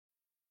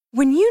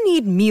When you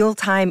need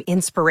mealtime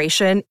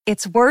inspiration,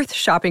 it's worth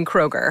shopping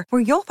Kroger,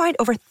 where you'll find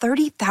over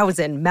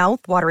 30,000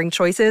 mouth-watering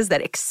choices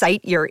that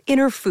excite your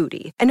inner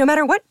foodie. And no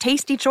matter what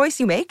tasty choice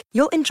you make,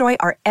 you'll enjoy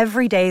our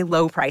everyday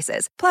low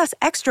prices, plus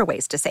extra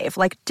ways to save,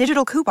 like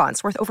digital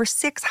coupons worth over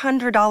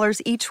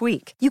 $600 each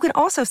week. You can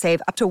also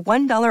save up to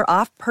 $1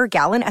 off per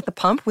gallon at the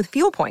pump with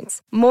fuel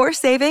points. More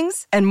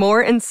savings and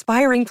more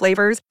inspiring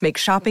flavors make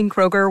shopping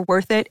Kroger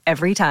worth it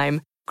every time.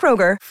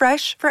 Kroger,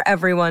 fresh for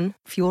everyone.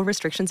 Fuel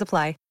restrictions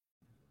apply.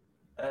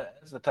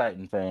 As a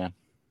Titan fan.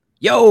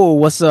 Yo,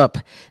 what's up?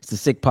 It's the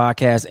Sick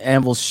Podcast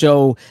Anvil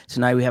Show.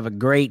 Tonight we have a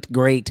great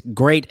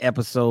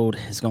episode.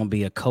 It's going to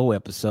be a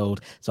co-episode,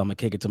 so I'm going to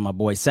kick it to my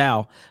boy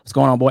Sal. What's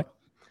going on, boy?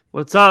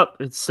 What's up?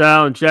 It's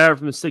Sal and Jared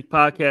from the Sick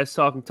Podcast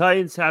Talking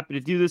Titans. Happy to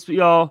do this with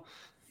y'all.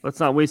 Let's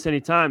not waste any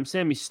time.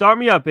 Sammy, start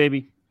me up,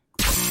 baby.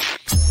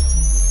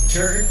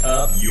 Turn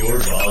up your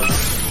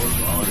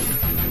volume.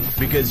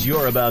 Because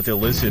you're about to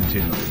listen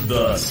to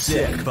the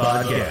Sick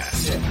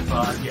Podcast.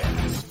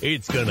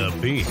 It's gonna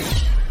be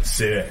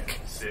sick.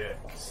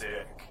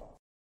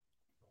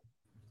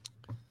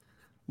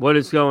 What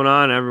is going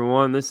on,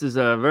 everyone? This is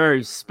a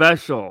very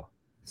special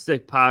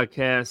Sick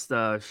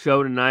Podcast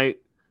show tonight.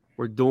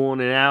 We're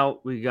dueling it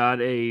out. We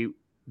got a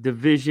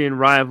division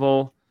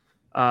rival.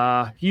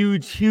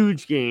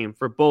 Huge game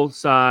for both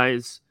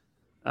sides.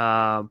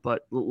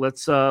 But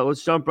let's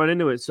jump right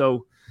into it.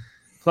 So,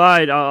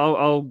 Clyde,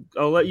 I'll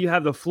let you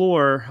have the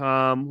floor.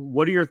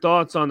 What are your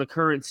thoughts on the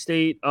current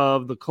state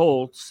of the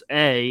Colts,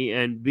 A,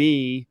 and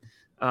B,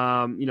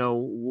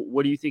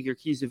 what do you think your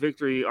keys to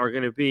victory are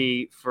going to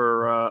be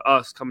for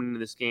us coming into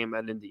this game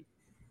at Indy?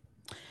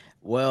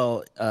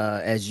 Well,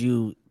 as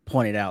you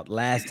pointed out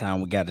last time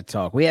we got to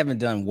talk, we haven't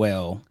done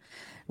well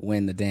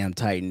when the damn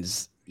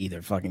Titans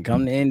either fucking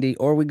come to Indy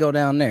or we go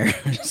down there.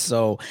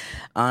 So,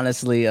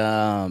 honestly,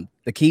 the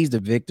keys to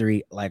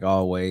victory, like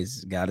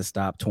always, got to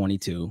stop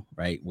 22,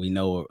 right? We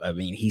know,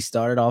 he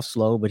started off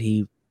slow, but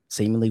he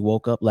seemingly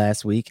woke up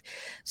last week.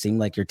 Seemed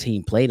like your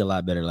team played a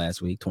lot better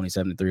last week,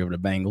 27-3 over the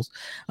Bengals.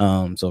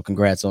 So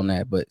congrats on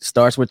that. But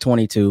starts with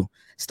 22,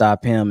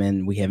 stop him,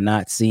 and we have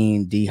not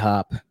seen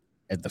D-Hop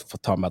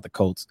talking about the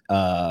Colts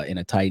in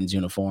a Titans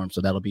uniform, so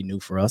that'll be new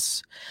for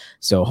us.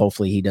 So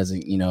hopefully he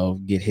doesn't,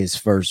 get his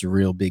first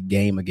real big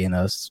game against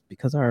us,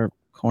 because our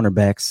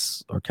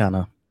cornerbacks are kind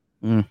of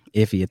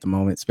iffy at the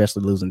moment,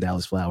 especially losing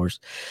Dallas Flowers.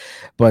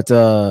 But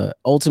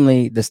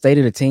ultimately, the state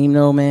of the team,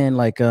 though, man,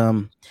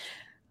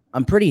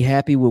 I'm pretty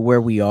happy with where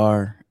we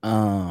are.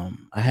 I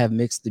have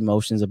mixed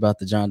emotions about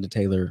the Jonathan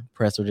Taylor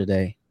presser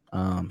today.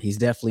 He's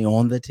definitely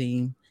on the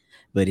team,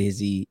 but is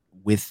he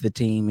with the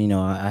team?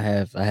 I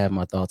have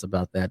my thoughts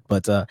about that.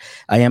 But I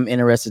am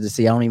interested to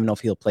see. I don't even know if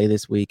he'll play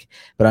this week,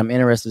 but I'm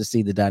interested to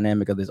see the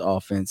dynamic of this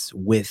offense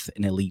with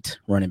an elite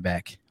running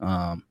back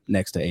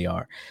next to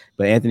AR.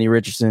 But Anthony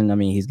Richardson,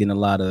 he's getting a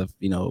lot of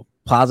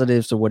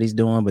positives to what he's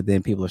doing, but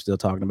then people are still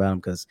talking about him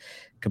because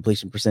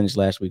completion percentage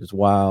last week was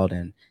wild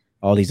and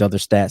all these other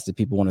stats that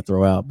people want to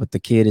throw out. But the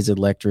kid is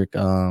electric.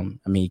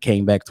 He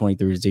came back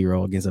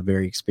 23-0 against a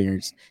very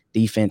experienced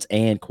defense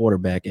and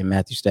quarterback in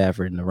Matthew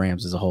Stafford and the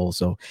Rams as a whole.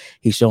 So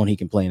he's shown he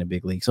can play in a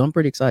big league. So I'm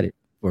pretty excited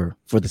for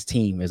this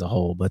team as a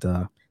whole. But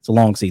it's a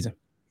long season.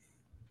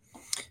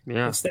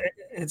 Yeah,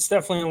 it's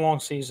definitely a long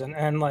season.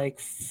 And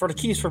for the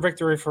keys for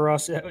victory for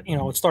us, it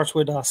starts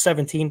with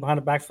 17 behind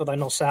the backfield. I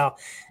know Sal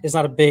is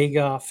not a big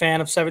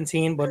fan of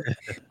 17, but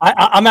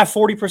I'm at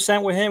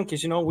 40% with him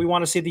because, we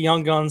want to see the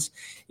young guns,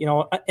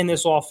 in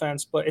this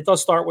offense. But it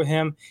does start with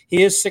him.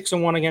 He is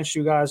 6-1 against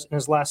you guys in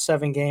his last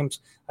 7 games.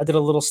 I did a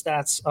little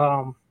stats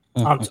on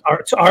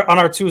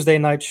our Tuesday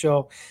night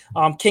show.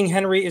 King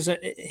Henry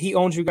he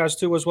owns you guys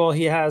too as well.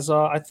 He has,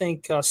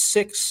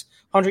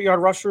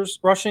 600-yard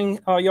rushing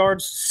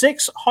yards,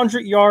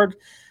 600-yard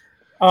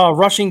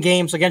rushing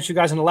games against you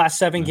guys in the last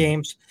 7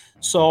 games.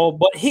 So,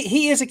 but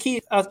he is a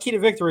key to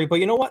victory. But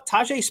you know what?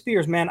 Tajay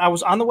Spears, man, I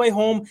was on the way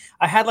home.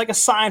 I had a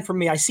sign for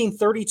me. I seen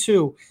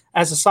 32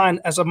 as a sign,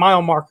 as a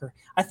mile marker.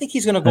 I think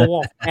he's going to go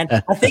off, and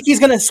I think he's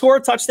going to score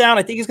a touchdown.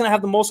 I think he's going to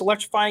have the most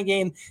electrifying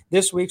game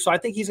this week. So I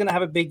think he's going to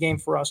have a big game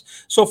for us.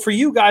 So for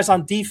you guys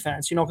on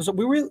defense, because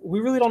we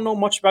really don't know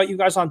much about you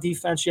guys on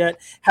defense yet.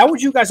 How would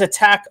you guys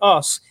attack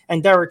us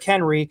and Derrick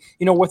Henry,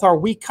 with our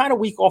weak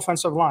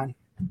offensive line?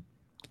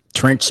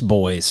 Trench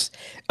boys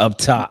up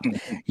top.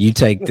 You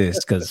take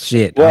this because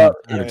shit. Well,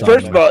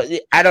 first of all,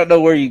 I don't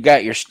know where you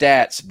got your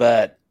stats,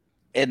 but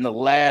in the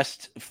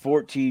last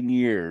 14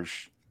 years,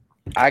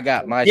 I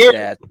got my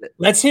stats.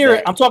 Let's hear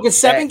it. I'm talking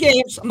 7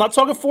 games. I'm not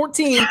talking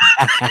 14.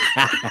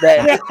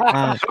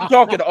 I'm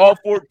talking all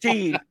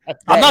 14.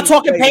 I'm not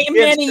talking Peyton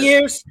Manning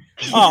years.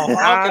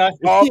 Oh,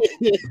 okay.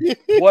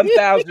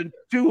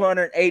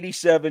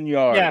 1,287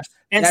 yards. Yes,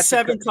 and that's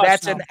 7 touchdowns.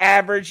 That's an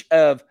average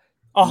of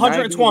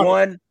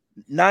 120.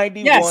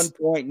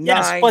 91.9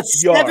 yes, but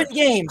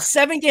yards.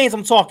 7 games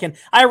I'm talking.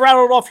 I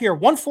rattled off here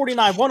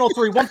 149,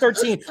 103,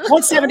 113,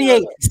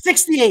 178,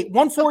 68,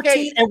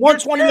 114, and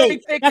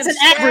 128. That's an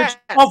average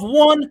of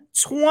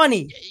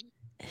 120.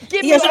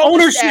 He has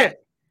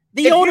ownership.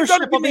 The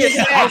ownership of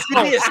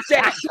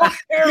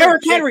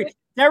Derrick Henry.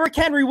 Derrick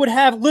Henry would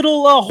have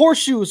little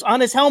horseshoes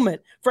on his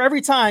helmet for every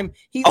time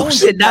he owns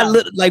shit,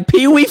 like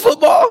Pee Wee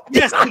football?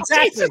 Yes,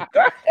 exactly.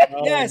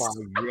 Oh my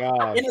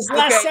God. In his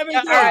last 7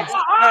 games.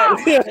 I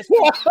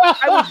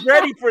was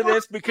ready for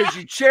this because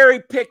you cherry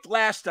picked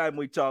last time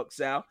we talked,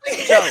 Sal.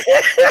 So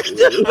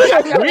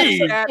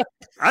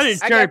I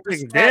didn't cherry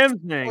pick a damn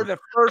thing. For the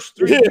first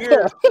 3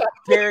 years,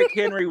 Derrick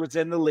Henry was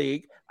in the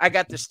league. I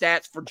got the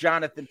stats for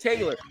Jonathan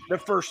Taylor the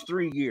first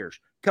 3 years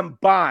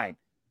combined.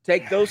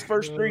 Take those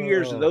first 3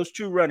 years of those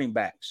 2 running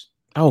backs.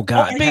 Oh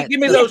God! Give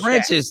me those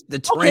trenches. The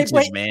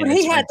trenches, man. But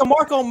he had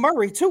DeMarco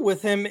Murray too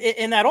with him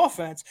in that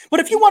offense.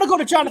 But if you want to go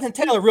to Jonathan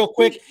Taylor real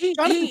quick,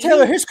 Jonathan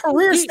Taylor, his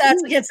career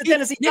stats against the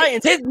Tennessee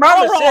Titans. His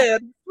mama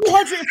said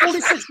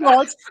 246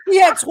 yards. He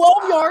had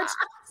 12 yards,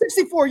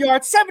 64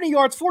 yards, 70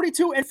 yards,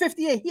 42, and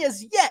 58. He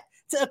has yet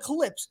to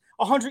eclipse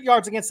 100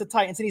 yards against the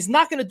Titans, and he's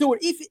not going to do it.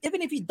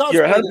 Even if he does,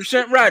 you're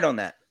 100% right on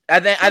that. I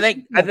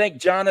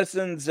think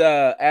Jonathan's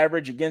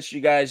average against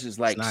you guys is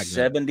like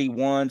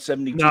 71,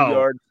 72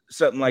 yards,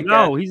 something like that.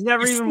 No, he's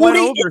never even went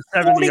over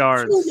 70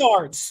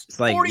 yards. It's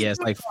like, it's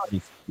like 40.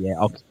 Yeah,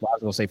 I was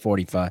going to say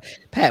 45.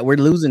 Pat, we're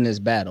losing this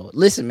battle.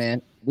 Listen,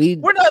 man, we're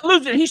not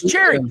losing. He's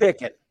cherry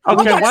picking.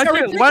 Okay, why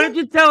don't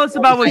you tell us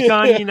about what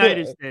Johnny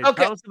Unitas did?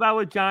 Okay. Tell us about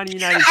what Johnny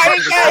Unitas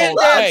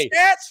did.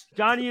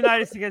 Johnny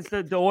Unitas against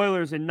the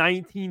Oilers in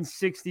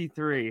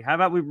 1963. How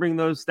about we bring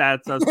those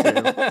stats up too?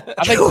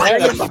 I think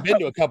Larry's been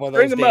to a couple of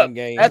those damn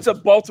games. That's a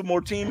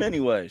Baltimore team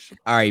anyways.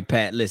 All right,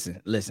 Pat,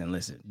 listen.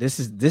 This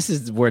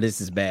is where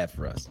this is bad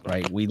for us,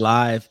 right? We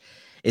live.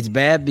 It's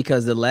bad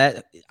because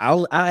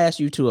I'll ask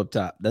you two up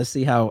top. Let's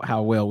see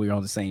how well we're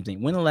on the same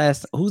team.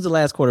 Who's the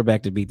last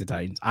quarterback to beat the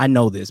Titans? I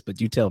know this,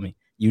 but you tell me.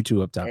 You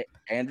two up top.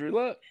 Andrew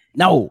Luck.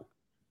 No.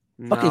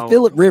 Fucking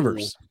Phillip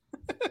Rivers.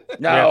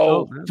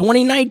 No.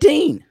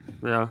 2019.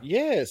 Yeah.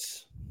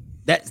 Yes.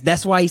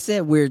 That's why he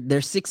said they're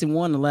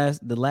 6-1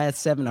 the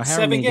last 7 or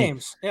however 7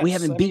 games. Yes, we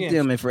haven't beat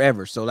them in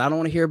forever. So I don't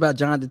want to hear about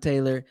Jonathan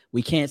Taylor.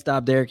 We can't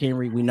stop Derrick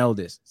Henry. We know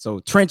this. So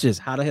trenches,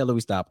 how the hell do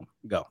we stop them?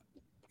 Go.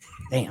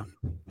 Damn.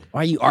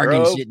 Why are you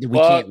arguing shit that we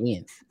can't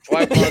win?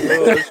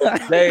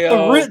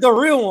 The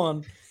real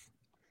one.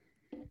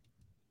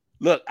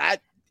 Look,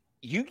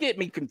 you get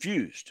me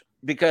confused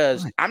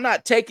because I'm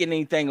not taking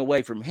anything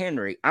away from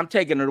Henry. I'm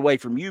taking it away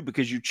from you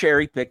because you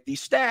cherry pick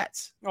these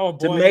stats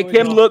to make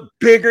him look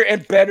bigger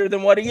and better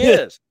than what he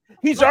is.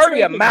 He's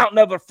already a mountain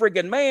of a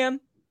friggin' man.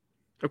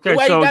 Okay,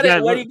 why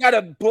you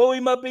gotta blow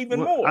him up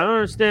even more? I don't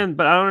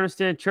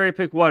understand. Cherry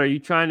pick what? Are you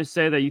trying to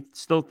say that you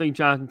still think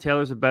Jonathan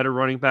Taylor's a better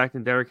running back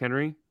than Derrick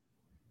Henry?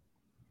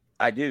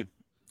 I do.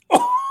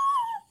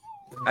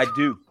 I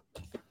do.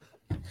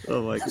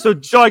 Oh my! So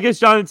I guess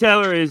Jonathan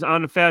Taylor is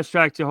on the fast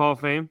track to Hall of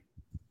Fame.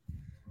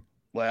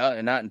 Well,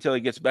 and not until he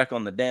gets back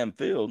on the damn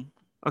field.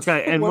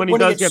 Okay, and when he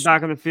does get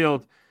back on the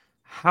field,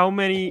 how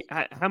many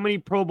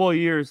Pro Bowl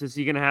years is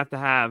he going to have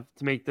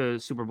to make the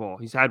Super Bowl?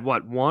 He's had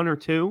what, 1 or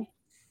 2,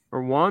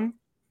 or 1?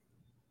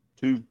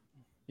 2.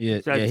 Yeah,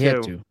 he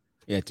had 2.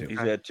 Yeah, 2. He's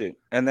had 2,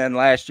 and then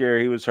last year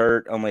he was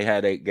hurt, only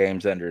had 8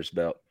 games under his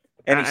belt,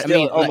 and he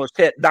still almost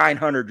hit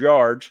 900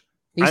 yards.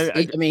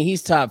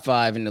 He's top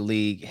 5 in the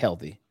league,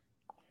 healthy.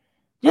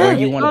 Yeah,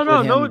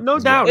 no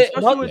doubt.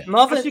 What's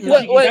not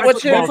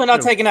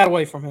taking that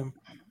away from him?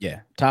 Yeah,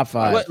 top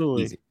 5.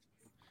 Easy.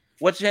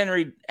 What's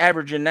Henry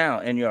averaging now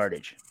in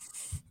yardage?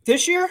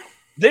 This year?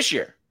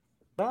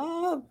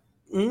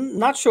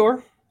 Not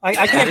sure.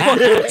 I can't.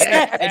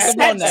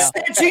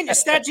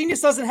 Stat Genius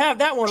doesn't have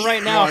that one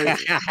right now. But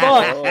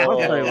I'll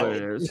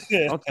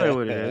tell you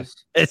what it is.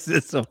 It's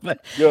just so bad.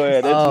 Go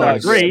ahead. It's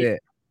not great.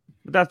 Shit.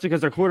 But that's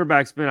because our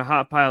quarterback's been a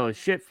hot pile of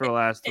shit for the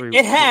last 3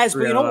 It has,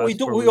 but you know what we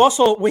do?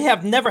 We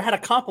have never had a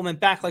compliment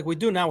back like we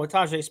do now with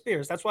Tajay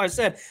Spears. That's why I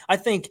said I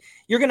think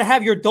you're going to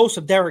have your dose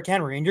of Derrick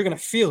Henry, and you're going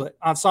to feel it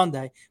on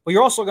Sunday. But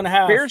you're also going to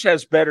have Spears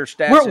has better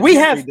stats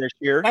than this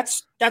year.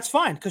 That's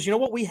fine because you know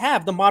what? We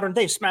have the modern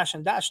day smash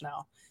and dash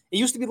now. It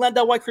used to be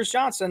Lendell White, Chris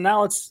Johnson.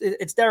 Now it's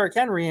Derrick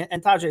Henry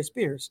and Tajay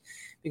Spears.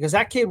 Because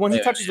that kid, when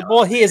he touches the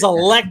ball, he is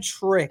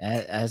electric.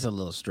 That's a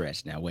little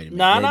stretch now. Wait a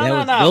minute.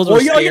 No. Those were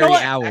scary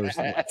hours.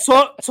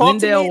 Talk to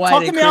me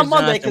on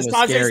Monday because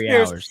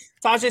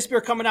Tajay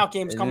Spears coming out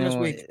game is coming this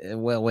week.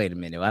 Well, wait a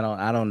minute.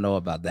 I don't know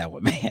about that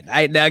one, man.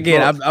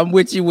 I'm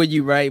with you when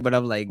you right, but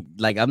I'm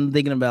like I'm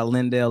thinking about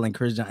Lindell and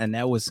Chris Johnson, and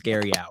that was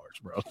scary hours,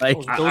 bro.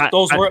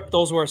 Those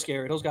were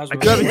scary. Those guys were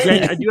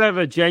I do have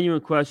a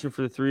genuine question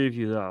for the 3 of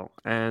you though,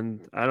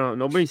 and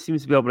nobody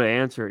seems to be able to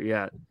answer it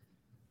yet.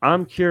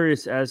 I'm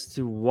curious as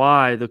to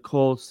why the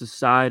Colts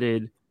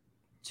decided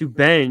to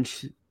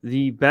bench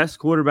the best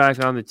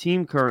quarterback on the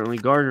team currently,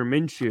 Gardner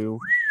Minshew,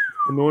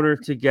 in order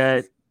to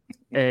get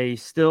a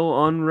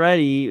still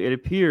unready, it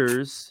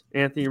appears,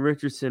 Anthony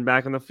Richardson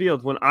back on the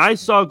field. When I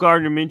saw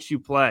Gardner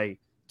Minshew play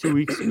 2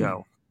 weeks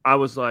ago, I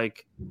was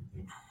like,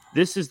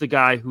 this is the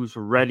guy who's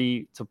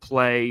ready to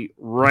play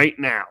right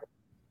now.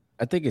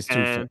 I think it's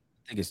too.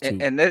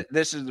 And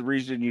this is the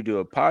reason you do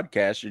a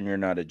podcast and you're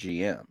not a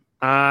GM.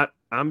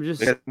 I'm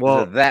just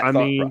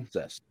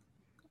process.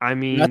 I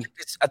mean, I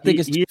think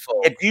it's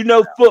twofold. If you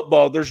know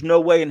football, there's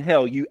no way in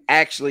hell you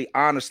actually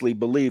honestly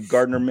believe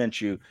Gardner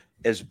Minshew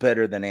is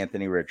better than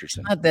Anthony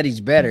Richardson. Not that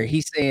he's better.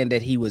 He's saying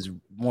that he was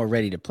more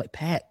ready to play.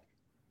 Pat,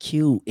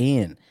 Q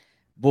in.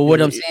 But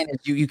what I'm saying is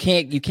you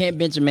can't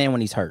bench a man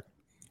when he's hurt.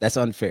 That's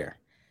unfair.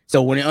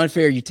 So when it's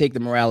unfair, you take the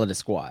morale of the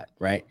squad,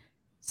 right?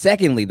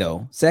 Secondly,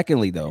 though,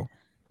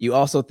 you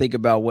also think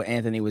about what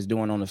Anthony was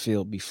doing on the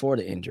field before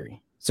the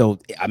injury. So,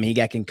 I mean, he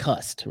got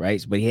concussed,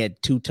 right? But he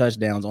had 2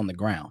 touchdowns on the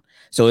ground.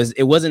 So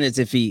it wasn't as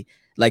if he,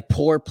 like,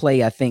 poor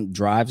play, I think,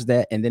 drives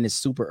that. And then it's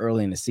super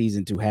early in the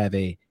season to have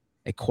a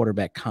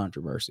quarterback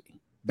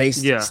controversy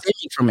based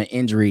from an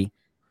injury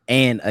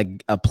and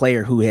a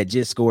player who had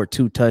just scored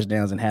 2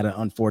 touchdowns and had an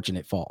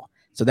unfortunate fall.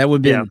 So that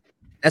would be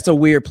that's a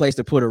weird place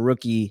to put a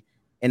rookie.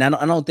 And I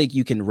don't think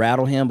you can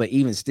rattle him, but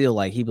even still,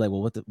 like, he'd be like,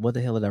 well, what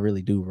the hell did I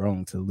really do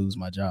wrong to lose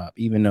my job?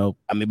 Even though,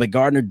 I mean, but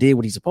Gardner did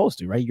what he's supposed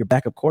to, right? You're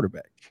backup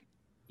quarterback.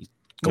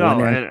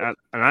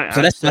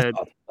 I said.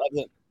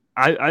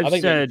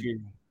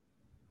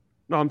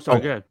 No, I'm sorry.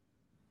 Go ahead.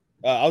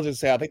 I was going to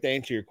say, I think to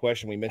answer your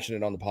question, we mentioned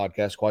it on the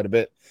podcast quite a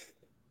bit.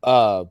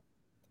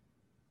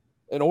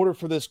 In order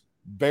for this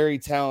very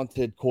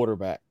talented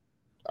quarterback,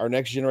 our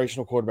next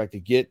generational quarterback, to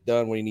get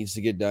done what he needs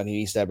to get done, he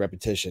needs to have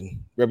repetition.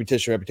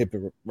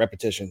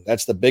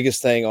 That's the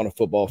biggest thing on a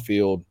football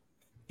field.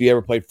 If you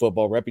ever played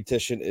football,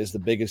 repetition is the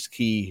biggest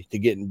key to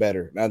getting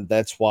better. And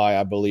that's why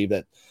I believe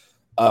that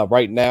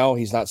right now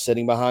he's not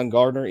sitting behind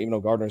Gardner, even though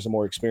Gardner is a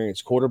more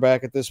experienced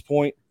quarterback at this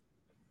point.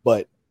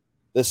 But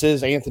this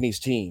is Anthony's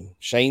team.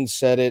 Shane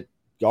said it.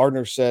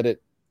 Gardner said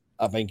it.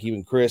 I think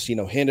even Chris,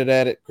 hinted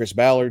at it. Chris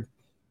Ballard.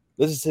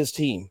 This is his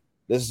team.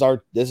 This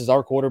is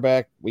our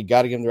quarterback. We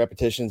got to give him the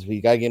repetitions. We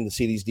got to get him to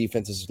see these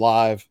defenses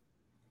live,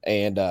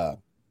 and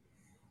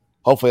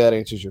hopefully that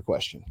answers your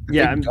question.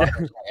 Yeah,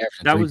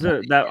 that was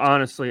that.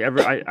 Honestly,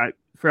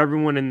 for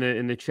everyone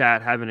in the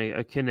chat having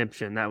a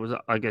conniption, that was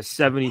like a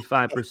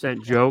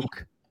 75%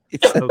 joke.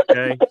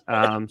 Okay,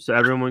 so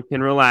everyone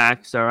can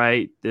relax. All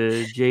right,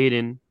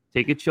 Jaden,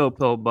 take a chill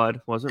pill,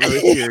 bud. Wasn't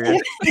really serious.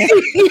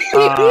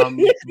 But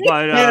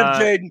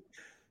Jaden.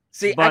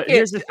 See, I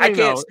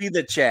can't see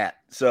the chat.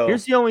 So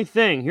here's the only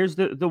thing. Here's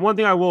the one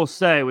thing I will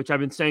say, which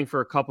I've been saying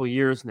for a couple of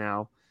years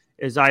now,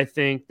 is I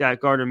think that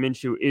Gardner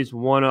Minshew is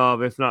one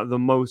of, if not the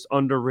most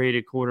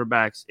underrated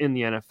quarterbacks in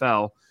the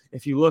NFL.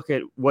 If you look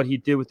at what he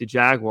did with the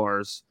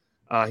Jaguars,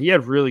 he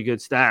had really good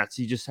stats.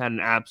 He just had an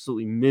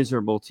absolutely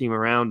miserable team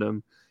around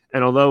him.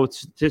 And although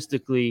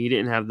statistically he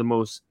didn't have the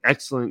most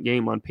excellent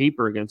game on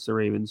paper against the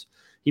Ravens,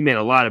 he made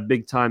a lot of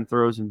big-time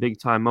throws and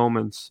big-time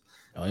moments.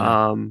 Oh,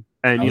 yeah.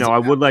 And, I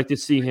would like to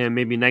see him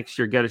maybe next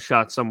year get a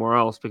shot somewhere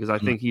else because I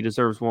think he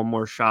deserves one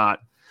more shot.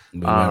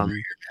 Obviously,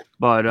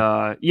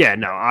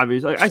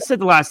 I said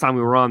the last time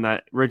we were on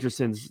that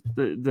Richardson's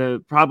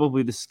the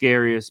probably the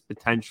scariest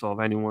potential of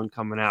anyone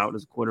coming out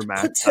as a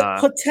quarterback.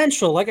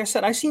 Potential, like I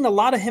said, I seen a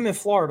lot of him in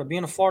Florida.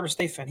 Being a Florida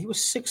State fan, he was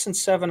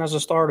 6-7 as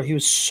a starter. He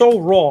was so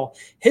raw.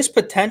 His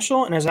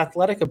potential and his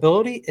athletic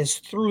ability is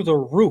through the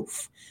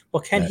roof.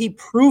 But can he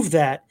prove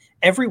that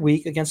every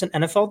week against an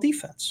NFL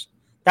defense?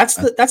 That's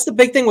the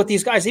big thing with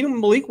these guys. Even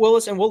Malik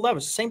Willis and Will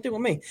Levis, the same thing with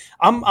me.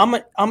 I'm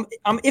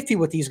iffy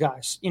with these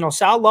guys.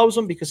 Sal loves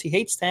them because he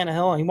hates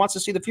Tannehill and he wants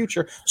to see the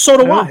future. So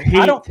do I.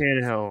 I don't hate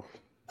Tannehill. All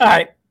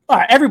right.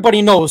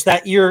 Everybody knows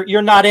that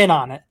you're not in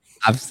on it.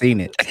 I've seen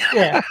it.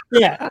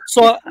 Yeah.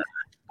 So,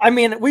 I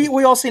mean,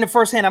 we all seen it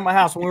firsthand at my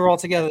house when we were all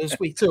together this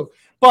week too.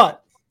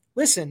 But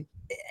listen,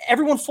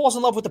 everyone falls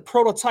in love with the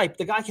prototype.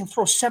 The guy can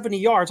throw 70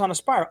 yards on a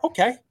spiral.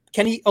 Okay.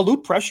 Can he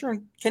elude pressure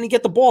and can he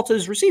get the ball to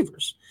his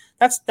receivers?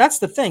 That's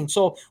the thing.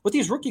 So with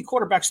these rookie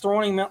quarterbacks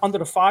throwing him under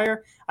the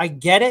fire, I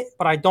get it,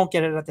 but I don't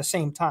get it at the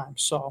same time.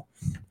 So,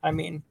 I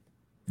mean,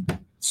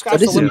 this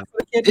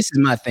is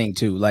my thing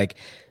too. Like,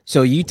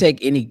 so you take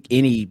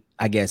any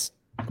I guess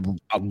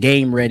a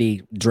game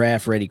ready,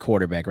 draft ready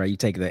quarterback, right? You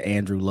take the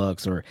Andrew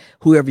Lucks or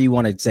whoever you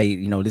want to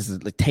say. This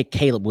is like, take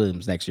Caleb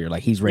Williams next year.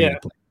 Like he's ready to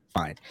play.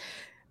 Fine.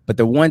 But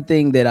the one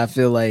thing that I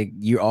feel like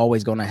you're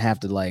always going to have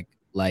to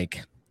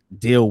like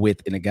deal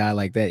with in a guy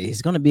like that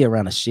is going to be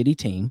around a shitty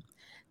team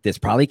that's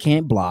probably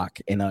can't block,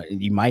 and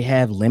you might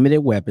have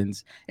limited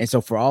weapons. And so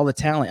for all the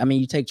talent, I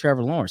mean, you take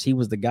Trevor Lawrence. He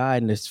was the guy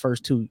in his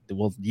first two.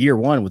 Well, year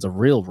one was a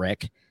real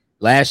wreck.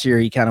 Last year,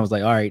 he kind of was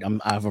like, all right,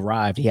 I've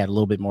arrived. He had a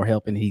little bit more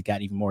help, and he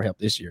got even more help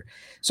this year.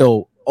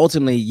 So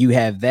ultimately, you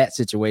have that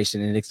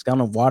situation, and it's going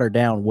to water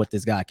down what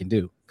this guy can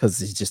do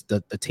because it's just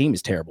the team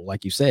is terrible,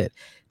 like you said.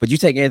 But you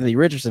take Anthony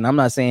Richardson. I'm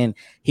not saying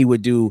he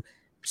would do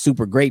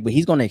super great, but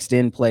he's going to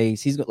extend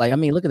plays. He's like, I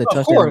mean, look at the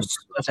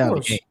touchdown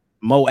game.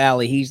 Mo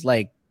Alley,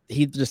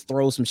 he just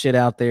throws some shit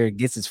out there,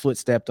 gets his foot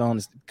stepped on,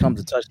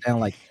 comes a touchdown.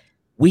 Like,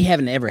 we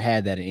haven't ever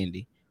had that in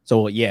Indy.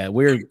 So, yeah,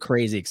 we're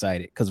crazy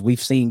excited because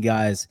we've seen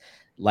guys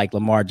like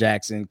Lamar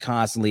Jackson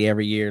constantly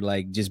every year,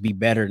 like, just be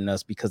better than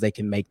us because they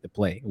can make the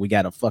play. We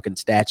got a fucking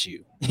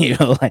statue,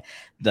 like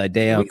the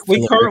damn.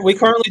 We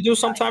currently do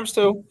sometimes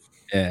too.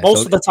 Yeah,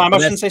 most of the time. I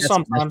shouldn't say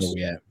sometimes.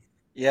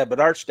 Yeah, but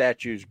our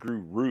statues grew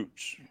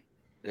roots.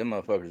 Them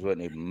motherfuckers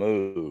wouldn't even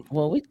move.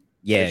 Well,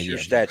 Yeah, your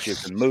statue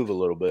can move a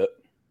little bit.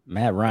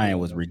 Matt Ryan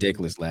was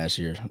ridiculous last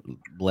year.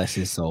 Bless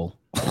his soul.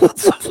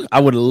 I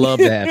would have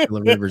loved to have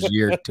Phillip Rivers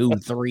year 2,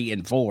 3,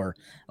 and 4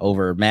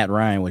 over Matt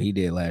Ryan, what he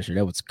did last year.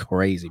 That was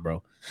crazy,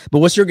 bro. But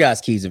what's your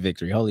guys' keys to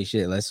victory? Holy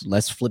shit.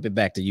 Let's flip it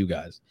back to you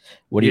guys.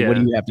 What do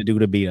you have to do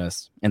to beat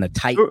us in a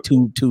tight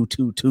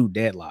 2-2-2-2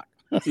 deadlock?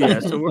 Yeah,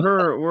 so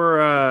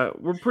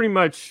we're pretty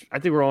much, I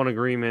think we're all in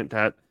agreement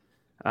that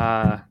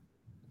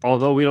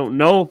although we don't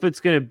know if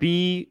it's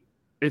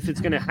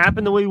gonna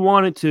happen the way we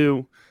want it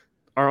to,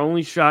 our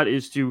only shot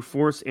is to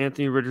force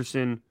Anthony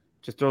Richardson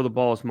to throw the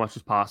ball as much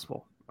as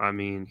possible. I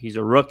mean, he's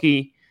a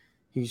rookie.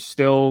 He's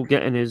still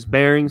getting his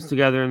bearings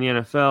together in the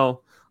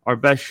NFL. Our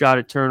best shot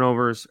at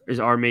turnovers is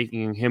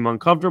making him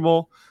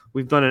uncomfortable.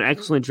 We've done an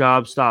excellent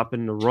job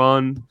stopping the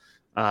run.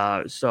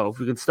 So if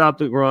we can stop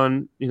the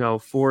run,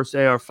 force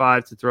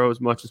AR5 to throw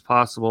as much as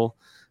possible,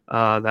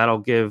 that'll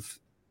give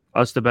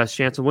us the best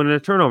chance of winning a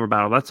turnover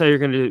battle. That's how you're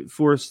going to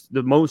force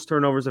the most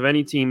turnovers of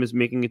any team, is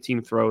making a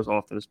team throw as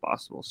often as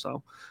possible.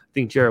 So I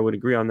think Jared would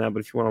agree on that, but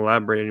if you want to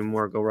elaborate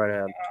anymore, go right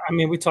ahead. I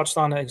mean, we touched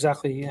on it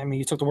exactly. I mean,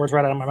 you took the words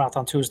right out of my mouth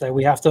on Tuesday.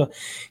 We have to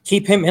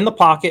keep him in the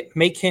pocket,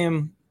 make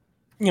him,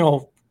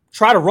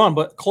 try to run,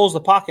 but close the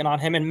pocket on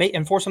him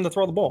and force him to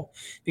throw the ball,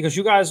 because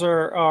you guys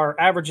are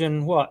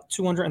averaging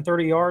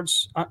 230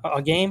 yards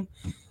a game,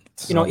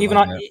 even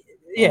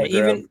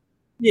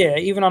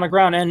on the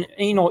ground. And,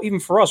 even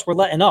for us, we're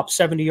letting up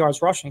 70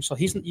 yards rushing. So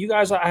you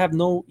guys have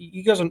no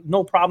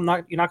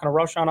problem. You're not going to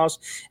rush on us.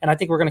 And I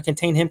think we're going to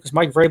contain him because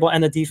Mike Vrabel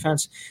and the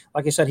defense,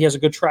 like I said, he has a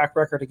good track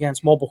record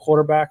against mobile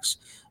quarterbacks.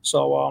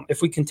 So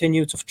if we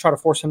continue to try to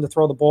force him to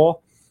throw the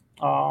ball,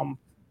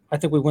 I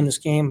think we win this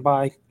game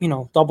by,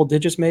 double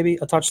digits, maybe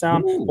a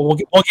touchdown. But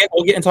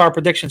we'll get into our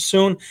predictions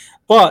soon.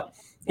 But,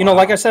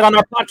 like I said on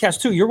our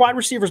podcast too, your wide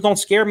receivers don't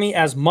scare me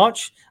as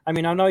much. I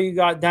mean, I know you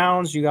got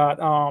Downs, you got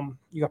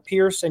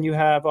Pierce, and you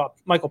have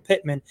Michael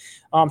Pittman.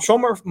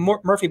 Sean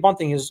Murphy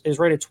Bunting is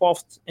rated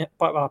 12th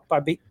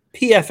by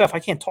PFF. I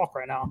can't talk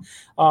right now.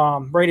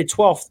 Rated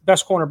 12th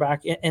best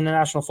cornerback in the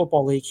National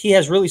Football League. He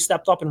has really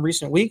stepped up in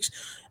recent weeks.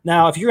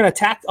 Now, if you're going to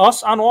attack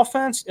us on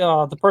offense,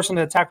 the person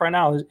to attack right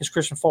now is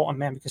Christian Fulton,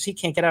 man, because he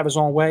can't get out of his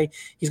own way.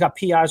 He's got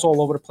PIs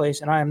all over the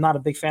place, and I am not a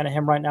big fan of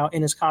him right now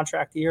in his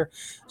contract year.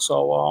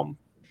 So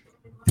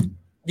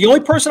the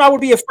only person I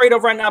would be afraid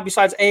of right now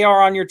besides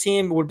AR on your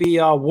team would be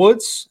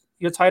Woods,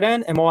 your tight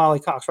end, and Mo Alley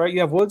Cox, right? You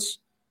have Woods?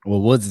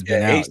 Well, Woods has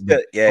been out.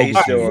 He's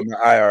still on the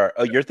IR.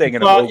 Oh, you're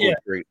thinking of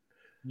Ogletree.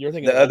 You're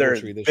thinking the other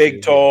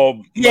big,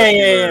 tall, tight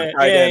end.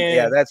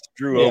 Yeah, that's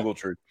Drew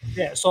Ogletree.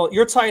 Yeah, so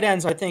your tight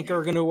ends, I think,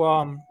 are going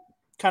to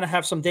kind of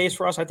have some days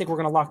for us. I think we're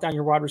going to lock down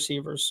your wide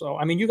receivers. So,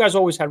 I mean, you guys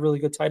always had really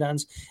good tight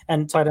ends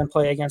and tight end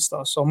play against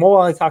us. So, Mo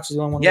Alley Cox is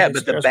the only one. Yeah,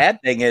 but the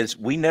bad thing is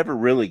we never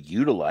really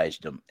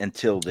utilized them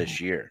until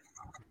this year.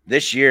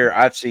 This year,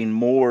 I've seen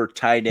more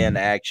tight end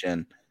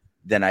action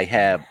than I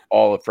have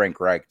all of Frank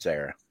Reich's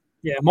era.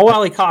 Yeah, Mo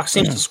Alley Cox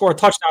seems to score a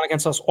touchdown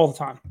against us all the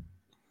time.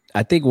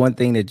 I think one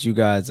thing that you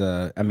guys,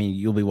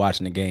 you'll be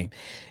watching the game.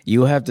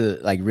 You'll have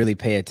to really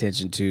pay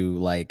attention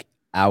to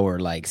our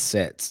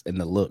sets and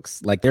the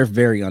looks. They're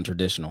very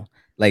untraditional.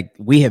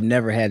 We have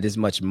never had this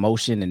much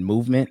motion and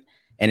movement,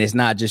 and it's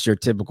not just your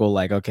typical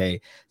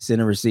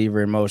send a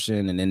receiver in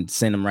motion and then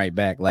send them right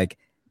back.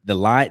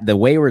 The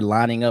way we're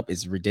lining up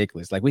is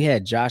ridiculous. We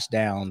had Josh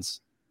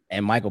Downs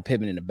and Michael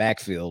Pittman in the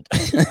backfield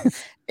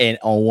and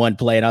on one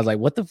play. And I was like,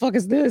 what the fuck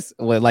is this?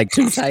 With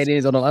two tight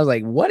ends on I was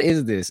like, what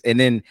is this? And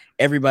then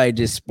everybody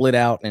just split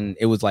out and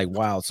it was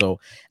wow. So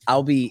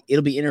it'll be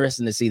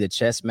interesting to see the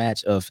chess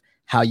match of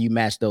how you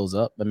match those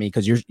up. I mean,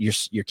 because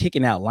you're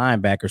kicking out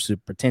linebackers who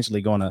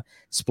potentially going to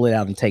split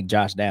out and take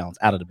Josh Downs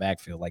out of the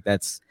backfield.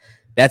 That's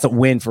a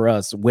win for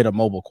us with a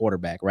mobile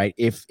quarterback, right?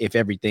 If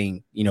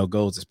everything,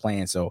 goes as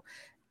planned. So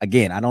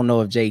again, I don't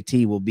know if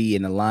JT will be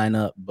in the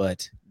lineup,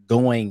 but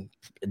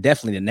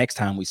definitely the next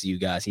time we see you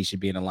guys, he should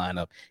be in the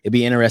lineup. It'd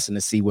be interesting to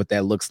see what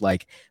that looks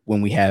like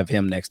when we have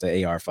him next to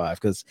AR5,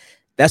 because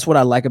that's what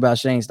I like about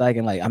Shane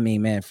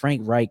Steichen.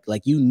 Frank Reich,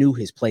 you knew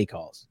his play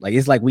calls.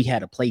 It's we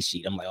had a play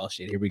sheet. I'm like, oh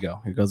shit, here we go.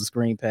 Here goes a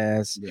screen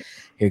pass. Yeah.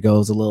 Here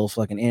goes a little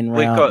fucking in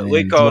route.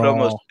 We called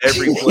almost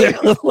every play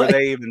before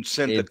they even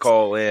sent the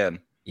call in.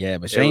 Yeah,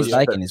 but Shane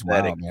Steichen is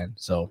wild, man.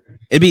 So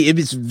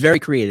it's very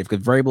creative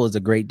because Vrabel is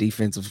a great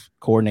defensive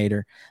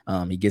coordinator.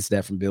 He gets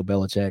that from Bill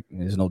Belichick.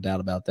 There's no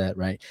doubt about that,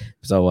 right?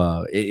 So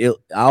I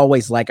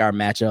always like our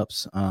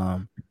matchups.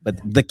 But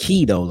the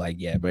key though,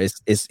 but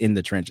it's in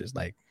the trenches,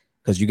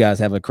 because you guys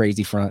have a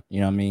crazy front. You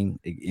know what I mean?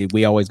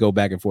 We always go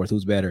back and forth.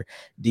 Who's better,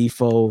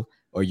 Defoe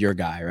or your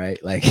guy, right?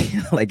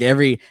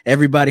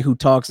 Everybody who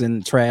talks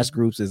in trash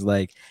groups is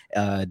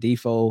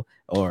Defoe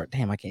or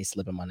damn, I can't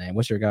slip in my name.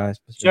 What's your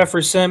guys?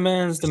 Jeffrey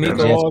Simmons,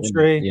 D'Amico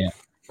Autry. Yeah.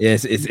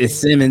 Yes, it's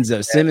Simmons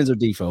or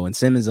Defoe, and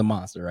Simmons a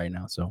monster right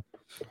now. So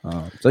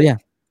yeah.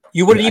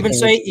 You wouldn't even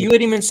say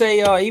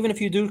even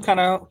if you do kind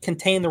of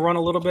contain the run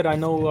a little bit. I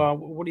know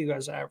what do you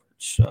guys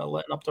average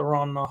letting up the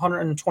run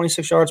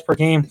 126 yards per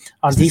game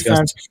on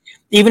defense. Disgusting.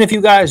 Even if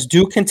you guys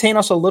do contain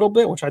us a little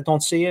bit, which I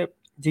don't see it,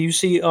 Do you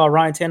see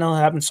Ryan Tannehill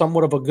having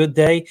somewhat of a good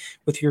day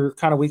with your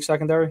kind of weak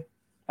secondary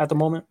at the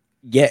moment?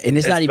 Yeah, and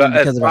it's not even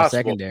because of our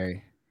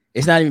secondary.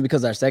 It's not even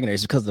because of our secondary.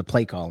 It's because of the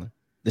play calling.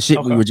 The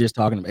shit we were just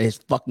talking about. It's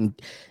fucking,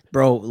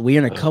 bro. We're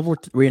in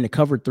a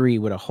cover 3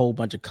 with a whole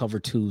bunch of cover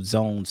 2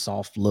 zone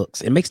soft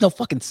looks. It makes no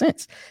fucking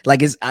sense.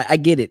 Like I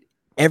get it.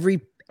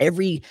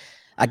 Every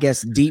I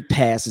guess deep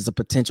pass is a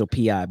potential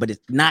PI, but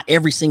it's not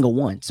every single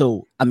one.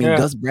 So I mean,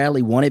 Gus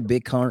Bradley wanted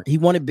big corner. He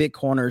wanted big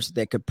corners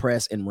that could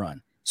press and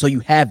run. So you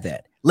have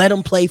that. Let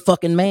him play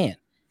fucking man.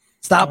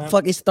 Stop.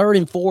 Fuck. It's 3rd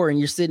and 4, and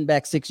you're sitting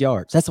back 6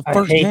 yards. That's a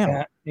first down.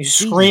 That. He's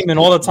screaming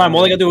all the time.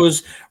 All they gotta do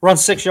is run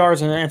 6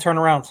 yards and turn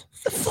around.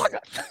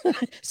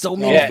 So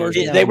many first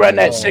downs. They run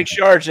that 6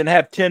 yards and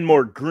have 10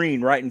 more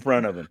green right in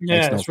front of them.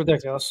 Yeah, it's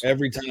ridiculous.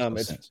 Every time.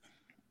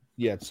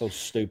 It's so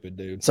stupid,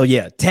 dude. So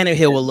yeah,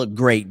 Tannehill will look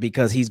great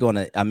because he's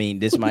gonna. I mean,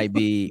 this might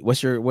be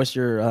what's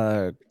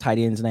your tight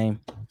end's name?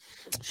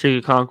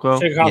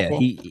 Chigakonkwo. Yeah,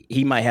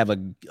 he might have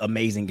an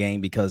amazing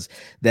game because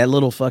that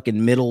little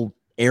fucking middle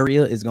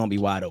area is gonna be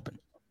wide open.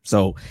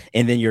 So,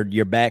 and then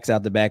your backs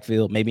out the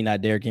backfield, maybe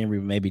not Derrick Henry,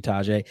 but maybe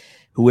Tajay.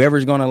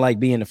 Whoever's gonna like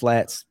be in the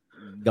flats,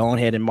 go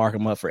ahead and mark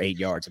him up for 8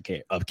 yards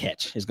of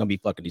catch. It's gonna be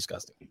fucking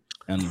disgusting.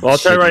 Well, I'll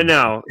tell you right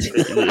now,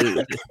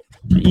 the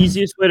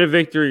easiest way to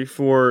victory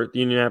for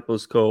the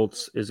Indianapolis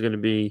Colts is going to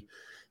be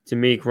to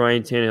make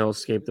Ryan Tannehill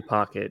escape the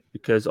pocket.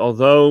 Because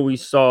although we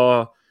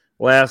saw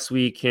last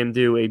week him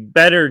do a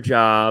better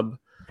job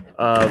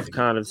of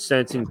kind of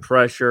sensing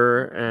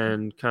pressure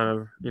and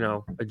kind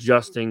of,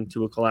 adjusting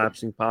to a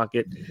collapsing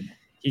pocket,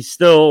 he's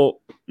still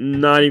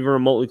not even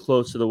remotely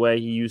close to the way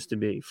he used to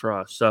be for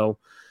us. So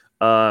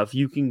if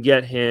you can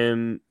get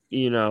him,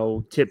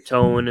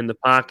 tiptoeing in the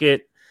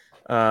pocket,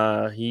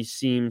 he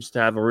seems to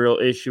have a real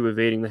issue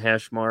evading the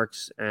hash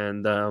marks,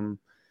 and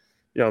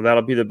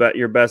that'll be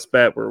your best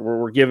bet.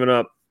 We're giving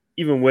up,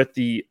 even with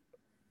the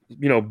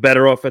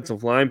better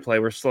offensive line play,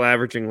 we're still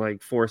averaging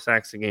like 4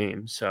 sacks a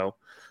game. So,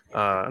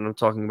 and I'm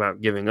talking about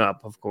giving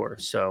up, of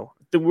course. So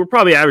we're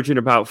probably averaging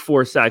about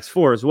 4 sacks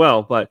as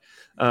well. But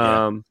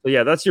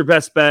that's your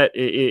best bet.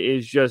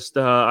 Is just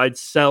I'd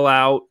sell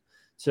out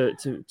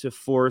to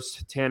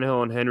force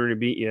Tannehill and Henry to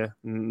beat you,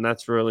 and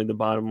that's really the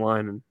bottom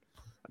line. And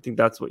I think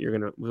that's what you're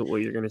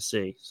gonna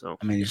see. So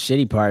I mean, the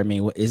shitty part. I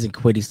mean, isn't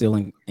Quiddy still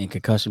in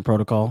concussion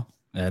protocol?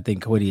 I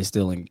think Quiddy is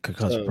still in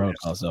concussion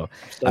protocol. So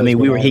I mean,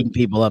 we were heating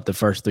people up the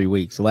first 3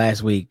 weeks.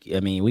 Last week, I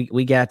mean,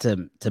 we got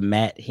to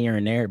Matt here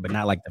and there, but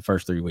not like the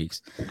first 3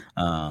 weeks.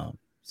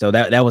 So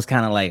that was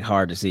kind of like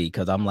hard to see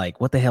because I'm like,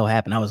 what the hell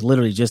happened? I was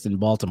literally just in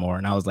Baltimore,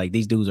 and I was like,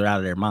 these dudes are out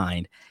of their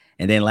mind.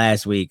 And then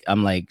last week,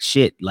 I'm like,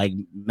 shit, like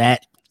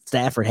Matt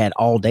Stafford had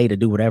all day to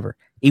do whatever.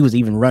 He was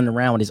even running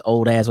around with his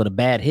old ass with a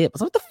bad hip. I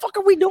was like, what the fuck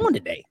are we doing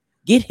today?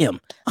 Get him.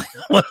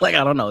 Like,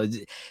 I don't know.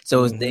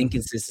 So it's the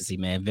inconsistency,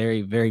 man.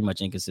 Very, very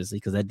much inconsistency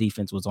because that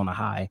defense was on a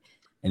high.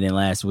 And then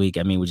last week,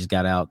 I mean, we just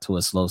got out to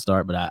a slow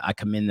start, but I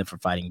commend them for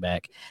fighting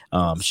back.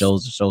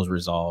 Shows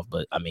resolve,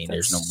 but I mean,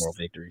 there's no moral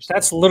victories.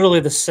 That's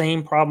literally the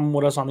same problem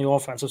with us on the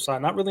offensive side,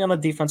 not really on the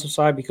defensive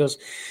side, because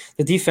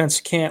the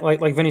defense can't, like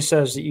Vinny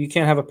says, you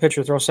can't have a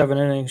pitcher throw 7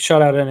 innings,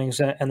 shutout innings,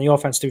 and the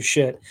offense do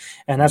shit.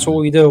 And that's what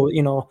we do.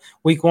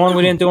 Week 1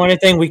 we didn't do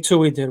anything. Week 2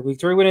 we did. Week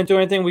 3 we didn't do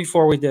anything. Week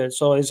 4 we did.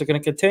 So is it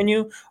going to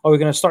continue? Are we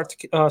going to start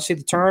to see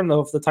the turn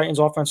of the Titans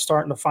offense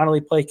starting to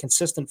finally play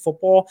consistent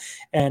football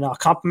and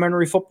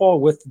complementary football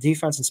with the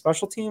defense and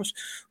special teams?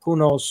 Who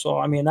knows? So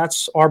I mean,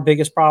 that's our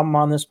biggest problem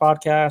on this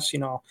podcast.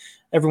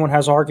 Everyone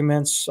has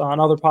arguments on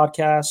other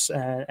podcasts,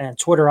 and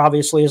Twitter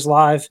obviously is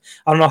live.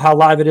 I don't know how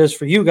live it is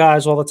for you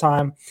guys all the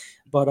time,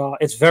 but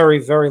it's very,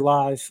 very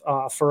live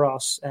for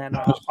us. And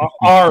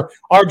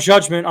our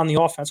judgment on the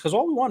offense, because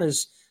all we want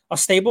is a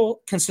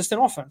stable,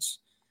 consistent offense.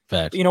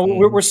 Fact.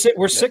 We're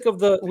sick of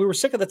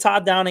the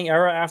Todd Downing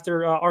era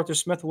after Arthur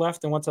Smith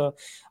left and went to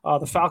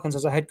the Falcons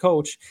as a head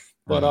coach.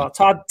 But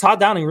Todd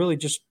Downing really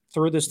just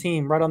threw this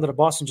team right under the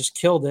bus and just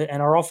killed it.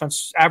 And our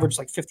offense averaged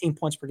like 15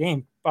 points per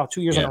game about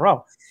 2 years in a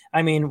row.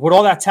 I mean, with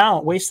all that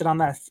talent wasted on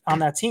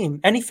that team,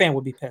 any fan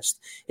would be pissed.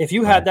 If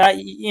you had that,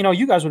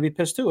 you guys would be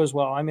pissed too as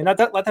well. I mean,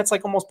 that's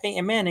like almost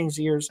Peyton Manning's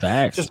years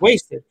just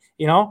wasted.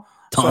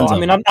 So I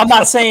mean, I'm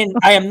not saying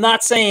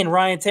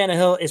Ryan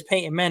Tannehill is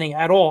Peyton Manning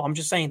at all. I'm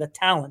just saying the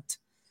talent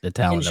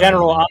in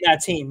general on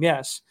that team.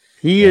 Yes,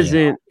 he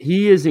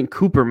isn't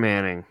Cooper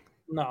Manning.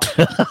 No.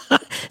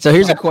 So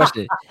here's a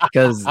question,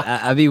 because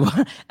I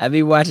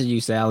be watching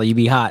you, Sally. You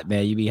be hot,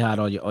 man. You be hot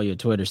on your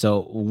Twitter.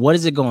 So what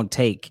is it going to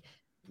take?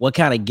 What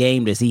kind of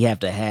game does he have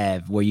to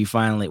have where they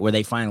finally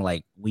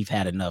like, we've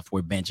had enough,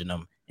 we're benching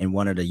him, and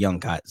one of the young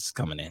guys is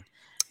coming in?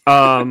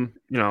 I mean,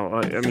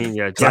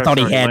 yeah. I thought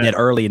he had that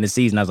early in the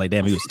season. I was like,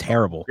 damn, he was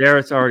terrible.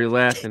 Jarrett's already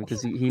laughing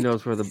because he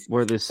knows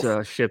where this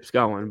ship's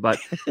going. But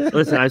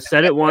listen, I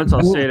said it once.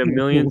 I'll say it a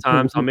million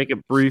times. I'll make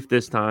it brief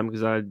this time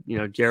because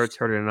Jarrett's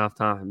heard it enough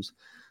times.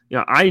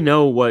 I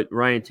know what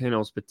Ryan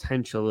Tannehill's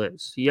potential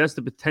is. He has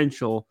the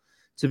potential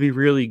to be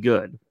really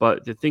good,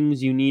 but the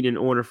things you need in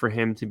order for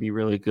him to be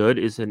really good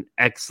is an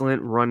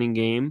excellent running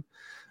game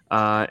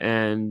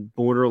and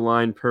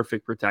borderline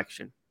perfect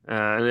protection.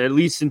 And at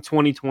least in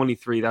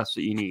 2023, that's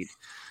what you need.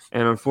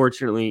 And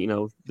unfortunately,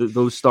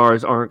 those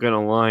stars aren't going to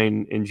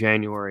align in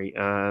January,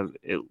 at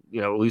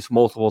least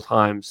multiple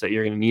times that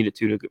you're going to need it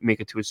to make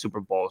it to a Super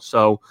Bowl.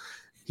 So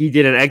he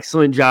did an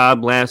excellent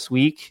job last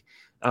week.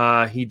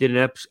 He did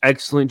an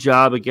excellent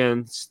job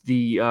against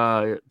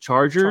the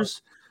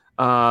Chargers.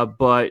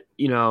 But,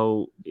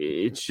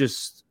 it's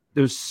just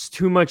there's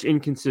too much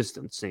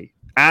inconsistency.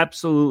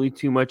 Absolutely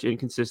too much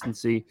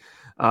inconsistency.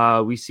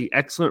 We see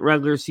excellent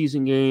regular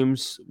season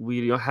games.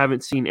 We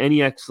haven't seen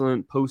any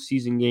excellent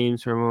postseason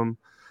games from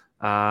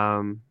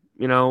him.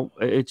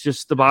 It's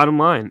just the bottom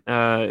line.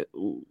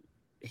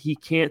 He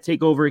can't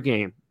take over a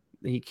game.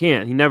 He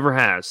can't. He never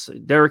has.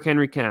 Derrick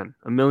Henry can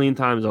 1,000,000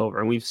 times over,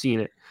 and we've seen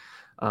it.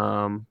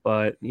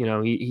 But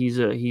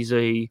he's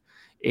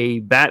a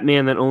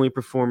Batman that only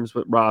performs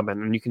with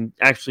Robin, and you can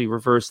actually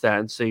reverse that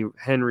and say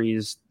Henry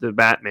is the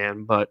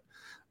Batman. But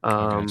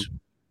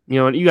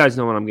you guys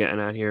know what I'm getting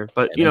at here.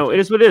 But it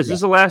is what it is. This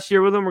is the last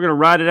year with him. We're gonna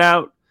ride it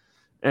out,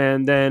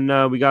 and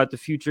then we got the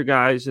future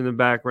guys in the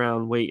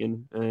background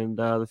waiting, and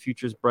the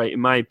future's bright, in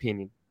my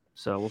opinion.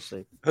 So we'll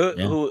see.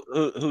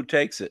 Who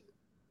takes it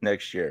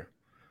next year?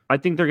 I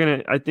think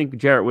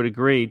Jarrett would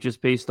agree,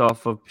 just based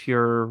off of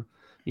pure,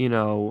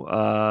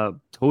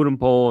 totem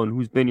pole and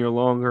who's been here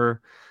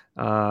longer.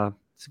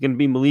 It's going to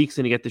be Malik's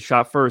going to get the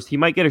shot first. He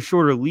might get a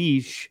shorter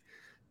leash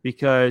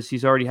because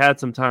he's already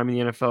had some time in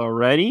the NFL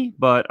already,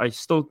 but I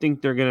still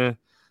think they're going to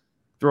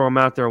throw him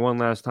out there one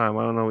last time.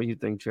 I don't know what you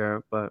think,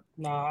 Jarrett, but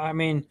no, I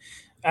mean,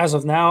 as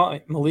of now,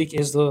 Malik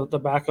is the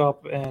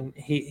backup, and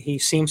he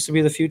seems to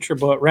be the future.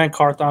 But Rand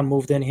Carthon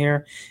moved in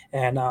here,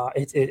 and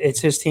it's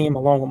his team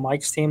along with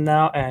Mike's team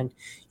now. And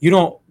you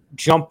don't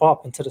jump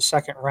up into the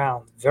second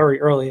round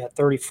very early at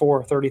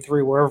 34,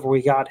 33, wherever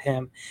we got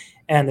him,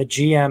 and the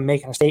GM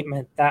making a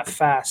statement that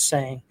fast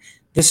saying,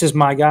 this is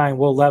my guy,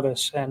 Will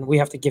Levis, and we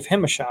have to give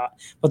him a shot.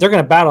 But they're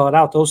going to battle it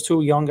out, those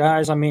two young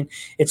guys. I mean,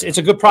 it's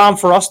a good problem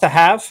for us to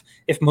have.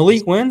 If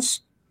Malik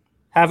wins,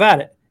 have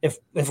at it.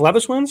 If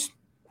Levis wins,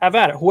 have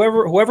at it.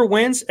 Whoever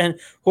wins and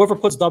whoever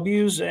puts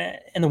W's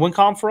in the win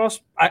column for us,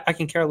 I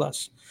can care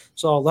less.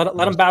 So let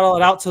them battle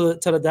it out to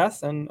the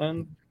death,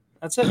 and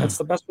that's it. That's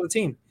the best for the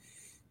team.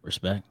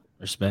 Respect.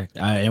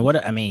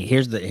 And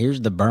here's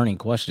the burning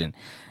question.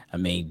 I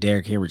mean,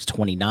 Derrick Henry's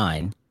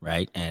 29,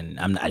 right? And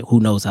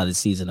who knows how the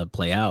season will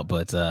play out,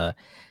 but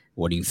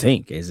what do you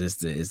think? Is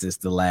this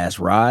the last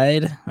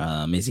ride?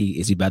 Is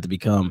he about to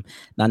become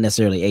not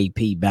necessarily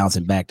AP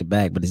bouncing back to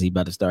back, but is he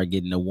about to start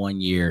getting the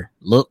 1 year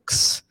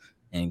looks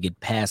and get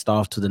passed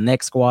off to the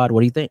next squad?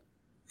 What do you think?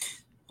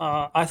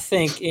 I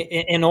think,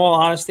 in all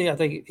honesty, I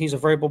think he's a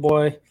variable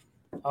boy.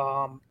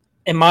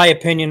 In my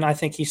opinion, I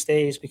think he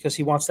stays because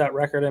he wants that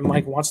record, and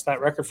Mike wants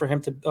that record for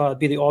him to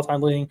be the all-time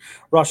leading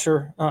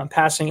rusher,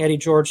 passing Eddie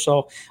George.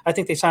 So I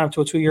think they signed him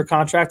to a 2-year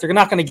contract. They're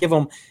not going to give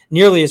him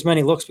nearly as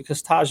many looks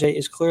because Tajay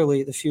is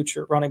clearly the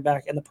future running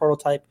back and the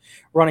prototype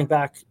running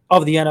back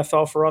of the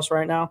NFL for us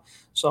right now.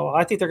 So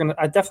I think they're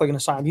definitely going to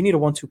sign him. You need a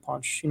 1-2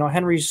 punch.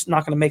 Henry's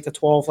not going to make the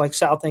 12 like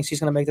Sal thinks he's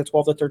going to make the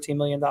 12 to $13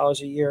 million a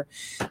year.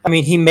 I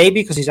mean, he may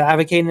be because he's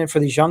advocating it for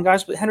these young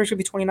guys, but Henry should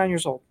be 29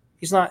 years old.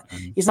 He's not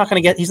going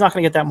to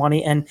get that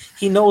money, and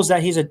he knows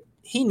that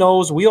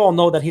we all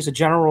know that he's a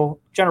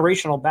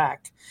generational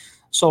back.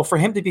 So for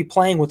him to be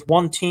playing with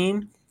one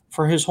team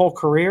for his whole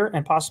career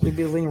and possibly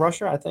be the leading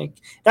rusher, I think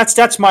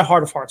that's my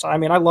heart of hearts. I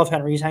mean, I love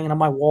Henry. He's hanging on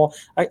my wall.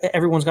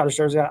 Everyone's got his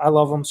jersey. I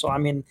love him. So I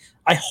mean,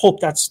 I hope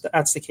that's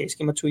the case.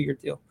 Give him a 2-year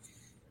deal.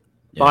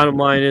 Bottom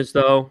line is,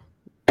 though,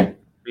 I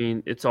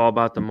mean, it's all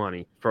about the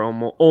money for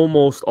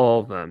almost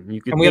all of them.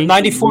 And we have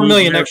 $94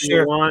 million next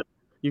year.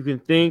 You can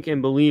think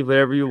and believe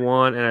whatever you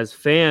want, and as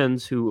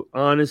fans who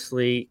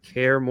honestly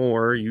care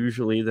more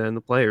usually than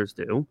the players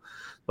do,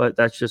 but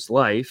that's just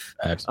life.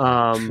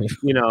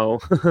 We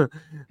want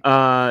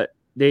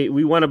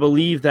to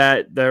believe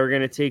that they're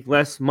going to take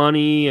less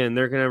money and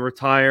they're going to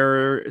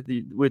retire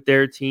with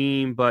their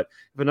team. But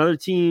if another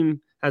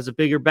team has a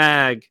bigger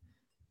bag,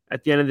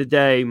 at the end of the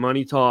day,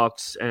 money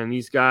talks, and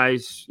these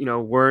guys,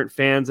 weren't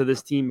fans of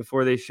this team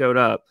before they showed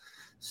up.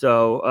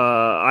 So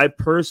I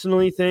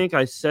personally think,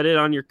 I said it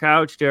on your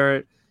couch,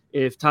 Jarrett,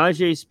 if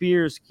Tajay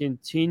Spears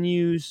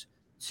continues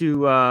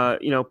to,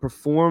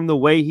 perform the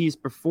way he's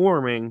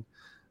performing,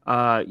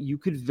 you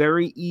could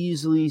very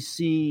easily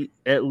see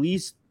at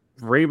least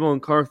Vrabel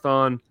and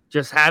Carthon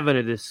just having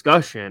a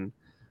discussion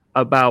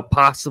about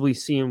possibly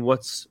seeing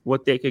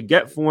what they could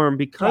get for him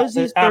because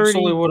he's 30.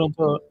 Absolutely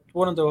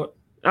wouldn't do it.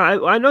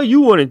 I know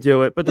you wouldn't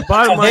do it, but the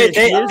bottom line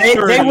they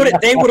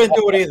wouldn't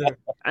do it either.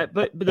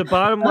 But the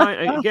bottom line,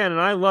 again,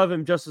 and I love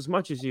him just as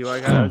much as you.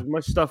 I got as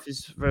much stuff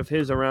of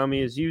his around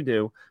me as you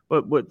do.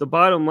 But what the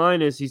bottom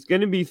line is, he's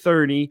going to be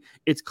 30.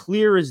 It's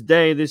clear as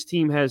day this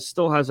team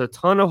still has a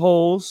ton of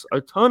holes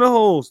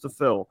to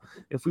fill.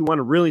 If we want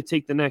to really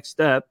take the next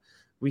step,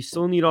 we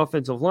still need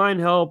offensive line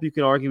help. You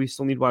could argue we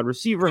still need wide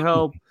receiver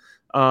help.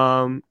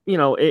 And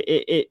you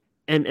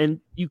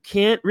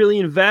can't really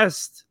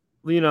invest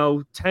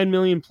 10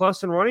 million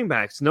plus in running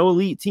backs. No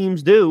elite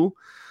teams do.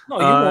 No,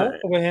 you won't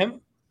with him.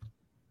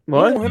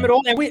 What? Him at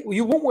all, and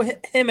you won't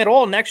want him at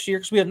all next year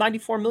because we have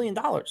 $94 million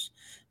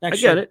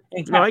next year. I get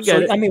it. No, I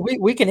get it. I mean,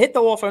 we can hit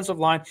the offensive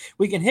line.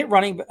 We can hit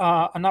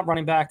not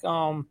running back,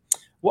 a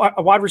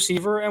wide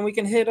receiver, and we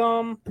can hit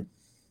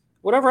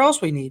whatever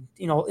else we need.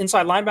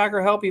 Inside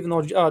linebacker help. Even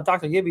though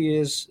Dr. Gibby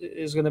is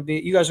going to be,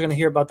 you guys are going to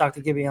hear about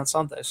Dr. Gibby on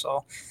Sunday.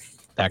 So,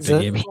 Dr.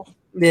 Gibby,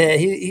 yeah,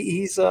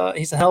 he's a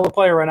hell of a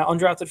player right now,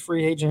 undrafted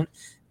free agent,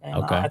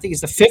 and I think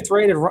he's the 5th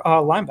rated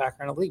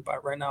linebacker in the league by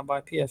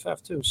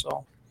PFF too.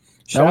 So.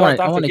 I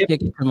want to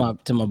kick it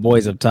to my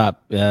boys up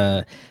top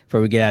before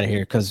we get out of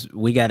here because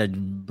we got to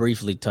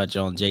briefly touch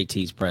on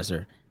JT's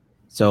presser.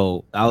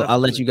 So I'll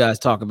let you guys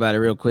talk about it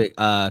real quick.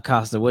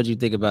 Costa, what did you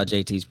think about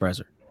JT's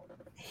presser?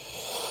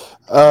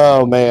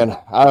 Oh man,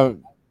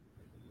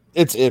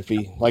 it's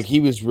iffy. Like he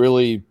was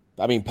really.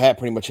 I mean, Pat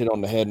pretty much hit on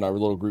the head in our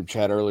little group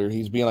chat earlier.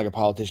 He's being like a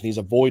politician. He's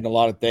avoiding a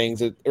lot of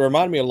things. It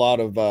reminded me a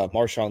lot of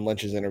Marshawn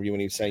Lynch's interview when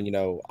he was saying,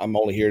 I'm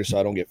only here so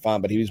I don't get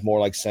fined. But he was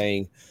more like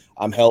saying,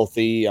 I'm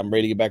healthy. I'm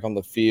ready to get back on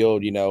the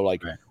field,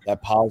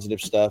 that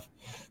positive stuff.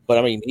 But,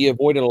 I mean, he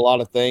avoided a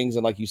lot of things.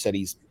 And like you said,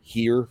 he's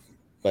here.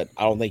 But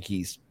I don't think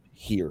he's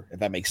here, if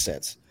that makes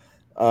sense.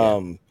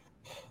 Only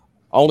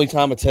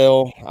time to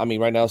tell. I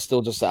mean, right now, it's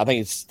still just – I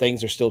think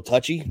things are still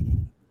touchy.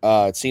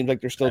 It seems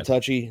like they're still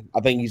touchy. I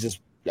think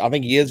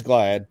he is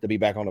glad to be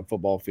back on the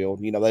football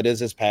field. That is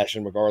his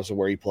passion, regardless of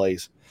where he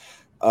plays.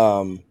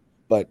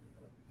 But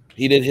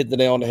he did hit the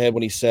nail on the head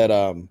when he said,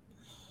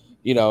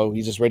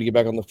 he's just ready to get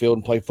back on the field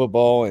and play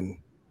football and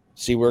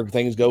see where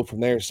things go from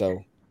there.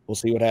 So we'll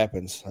see what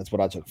happens. That's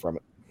what I took from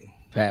it.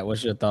 Pat,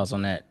 what's your thoughts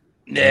on that?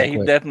 Yeah, he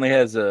definitely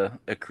has a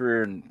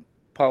career in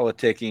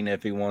politicking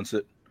if he wants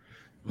it,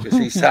 because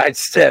he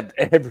sidestepped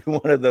every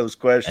one of those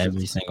questions.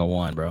 Every single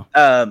one, bro.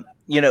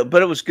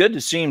 But it was good to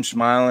see him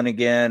smiling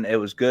again. It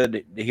was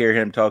good to hear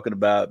him talking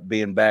about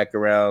being back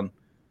around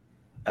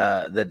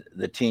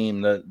the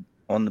team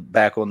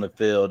back on the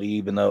field,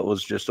 even though it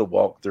was just a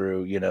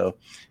walkthrough.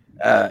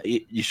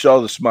 You saw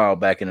the smile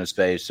back in his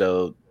face,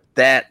 so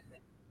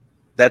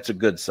that's a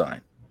good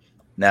sign.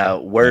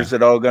 Now, where's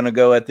it all going to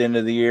go at the end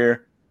of the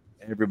year?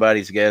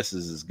 Everybody's guess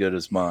is as good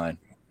as mine.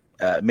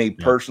 Me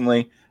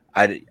personally,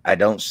 I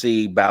don't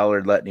see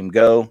Ballard letting him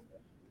go.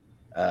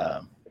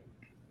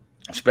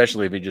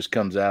 Especially if he just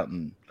comes out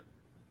and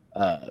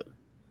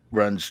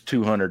runs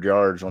 200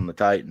 yards on the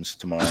Titans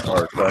tomorrow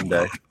or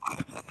Sunday.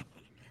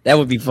 That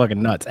would be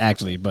fucking nuts,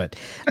 actually. But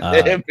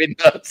it'd be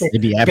nuts.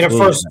 It'd be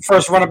absolutely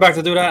first running back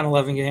to do that in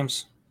 11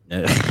 games.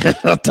 Don't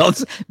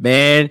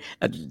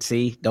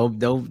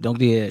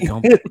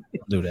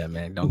do that,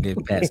 man. Don't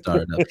get Pat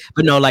started up.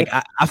 But no, like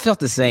I felt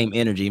the same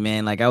energy,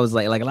 man. Like I was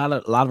like a lot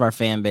of our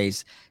fan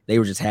base, they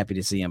were just happy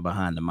to see him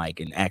behind the mic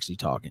and actually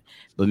talking.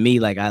 But me,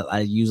 like I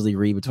usually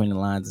read between the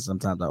lines and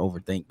sometimes I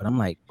overthink. But I'm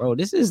like, bro,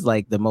 this is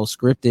like the most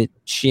scripted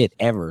shit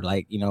ever.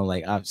 Like,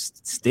 like I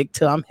stick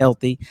to I'm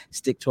healthy,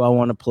 stick to I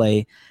want to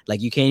play.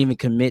 Like you can't even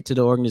commit to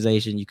the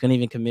organization. You couldn't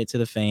even commit to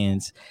the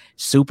fans.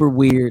 Super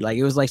weird. Like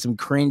it was like some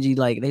cringy.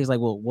 Like they was like,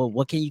 well,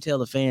 what can you tell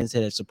the fans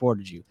that have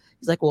supported you?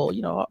 He's like, well,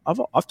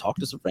 I've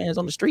talked to some fans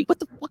on the street.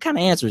 What kind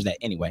of answer is that?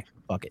 Anyway,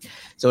 fuck it.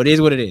 So it is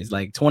what it is.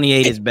 Like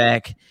 28 is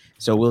back.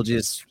 So we'll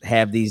just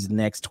have these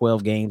next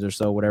 12 games or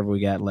so, whatever we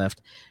got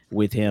left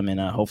with him, and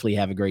hopefully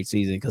have a great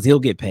season because he'll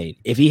get paid.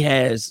 If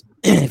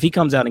he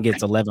comes out and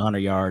gets 1,100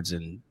 yards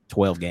in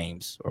 12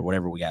 games or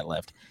whatever we got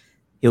left,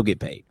 he'll get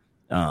paid.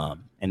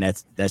 And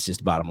that's just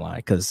the bottom line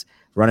because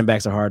running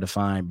backs are hard to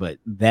find, but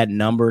that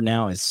number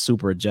now is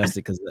super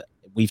adjusted because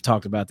we've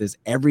talked about this.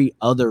 Every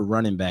other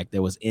running back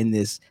that was in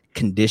this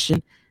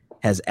condition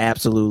has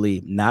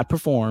absolutely not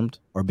performed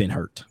or been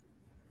hurt.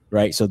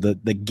 Right. So the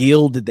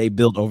guild that they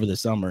built over the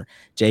summer,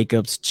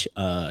 Jacobs,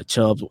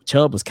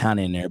 Chubb was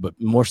kind of in there, but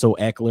more so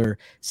Eckler,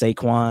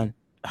 Saquon,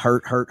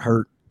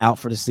 hurt out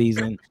for the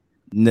season,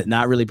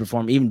 not really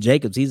performing. Even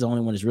Jacobs, he's the only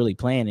one that's really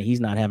playing and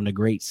he's not having a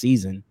great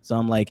season. So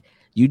I'm like,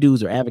 you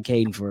dudes are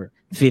advocating for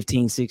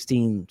 15,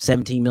 16,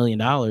 $17 million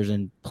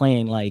and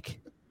playing like,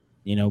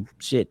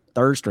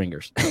 third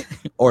stringers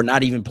or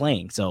not even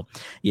playing. So,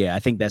 yeah, I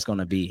think that's going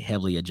to be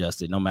heavily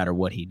adjusted no matter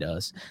what he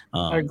does.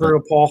 I agree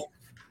with Paul.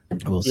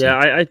 We'll see.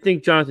 I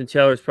think Jonathan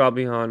Taylor's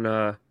probably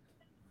on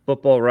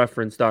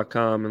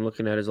footballreference.com and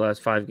looking at his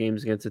last 5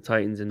 games against the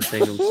Titans and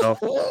saying to himself,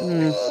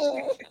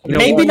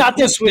 maybe not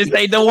this week. Is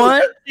they the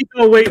one?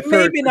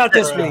 Maybe not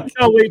this week.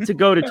 I'll wait to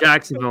go to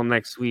Jacksonville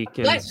next week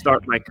and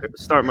start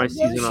my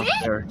season off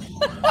there.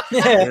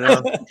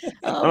 I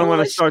don't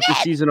want to start the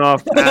season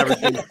off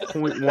averaging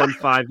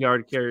 0.15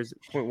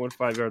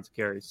 yards a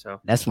carry.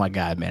 So that's my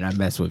guy, man. I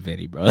mess with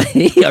Vinny, bro.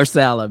 Or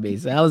Sal,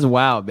 Sal is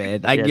wild,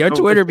 man. Like your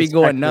Twitter be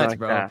going nuts, like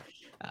bro. That.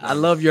 I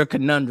love your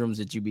conundrums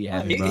that you be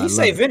having. He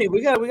say Vinny.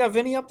 We got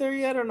Vinny up there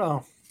yet or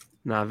no?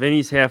 Nah,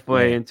 Vinny's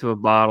halfway into a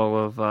bottle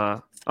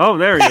of. Oh,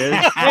 there he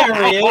is. There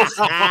he is.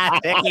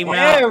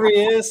 There he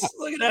is.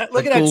 Look at that.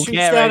 Look at that shoot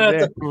down at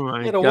the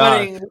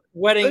wedding.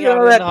 Look at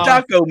all that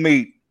taco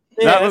meat.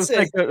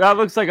 That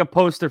looks like a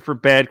poster for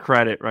bad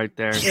credit right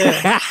there.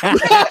 Yeah.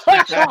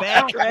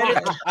 Bad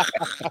credit.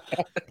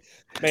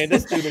 Man,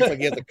 this dude looks like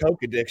he has a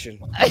coke addiction.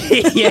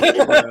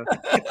 Yeah.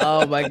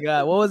 Oh my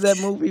god, what was that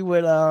movie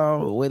with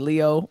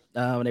Leo?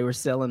 They were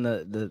selling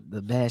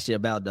the bad shit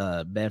about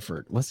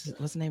Bedford. What's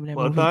the name of that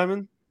Blood movie?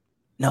 Diamond?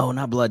 No,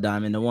 not Blood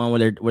Diamond. The one where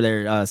they're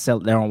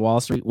they're on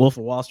Wall Street. Wolf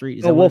of Wall Street.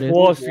 Is Wolf of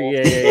Wall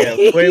Street. Yeah.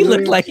 He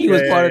looked like he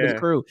was part of the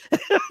crew.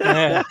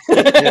 Yeah.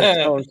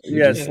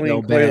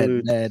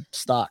 Bad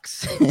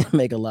stocks,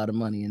 make a lot of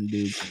money and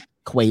do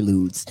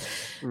quaaludes.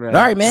 Right.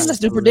 All right, man. Let's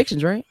do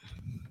predictions, right?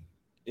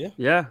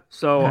 Yeah.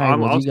 So right,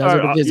 I'll you guys start.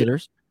 are the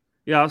visitors.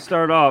 Yeah, I'll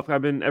start off.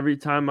 Every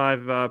time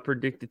I've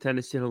predicted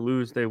Tennessee to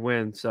lose, they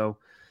win. So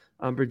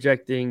I'm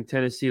projecting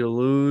Tennessee to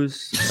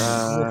lose.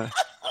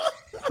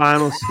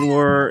 Final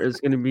score is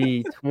going to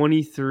be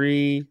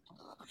 23-10.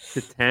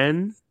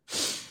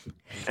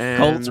 And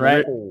Colts,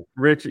 right?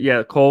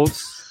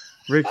 Colts.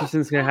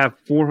 Richardson's going to have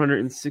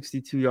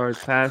 462 yards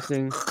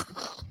passing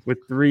with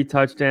 3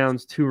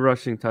 touchdowns, 2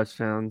 rushing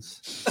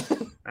touchdowns.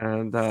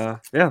 And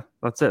that's it.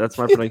 That's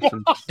my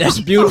prediction.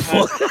 That's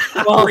beautiful.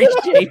 Well,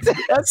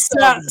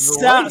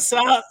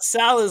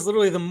 Sal is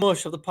literally the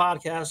mush of the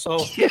podcast. So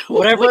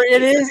whatever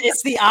it is,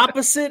 it's the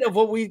opposite of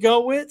what we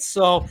go with.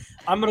 So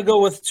I'm going to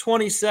go with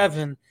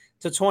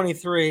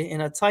 27-23 in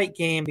a tight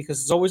game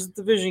because it's always a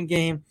division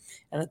game,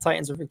 and the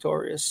Titans are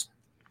victorious.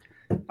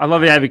 I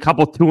love it. I have a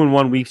couple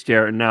 2-1 weeks,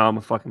 Jared, and now I'm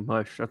a fucking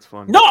mush. That's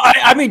fun. No,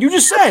 I mean, you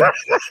just said.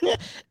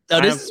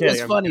 No, this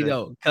is funny,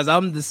 though, because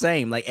I'm the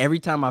same. Like, every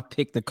time I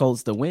pick the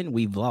Colts to win,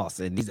 we've lost.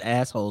 And these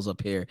assholes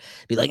up here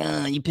be like,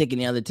 you picking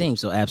the other team.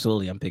 So,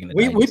 absolutely, I'm picking the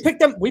Titans.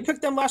 We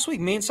picked them last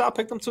week. Me and Sal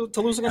picked them to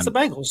lose against the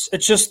Bengals.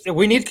 It's just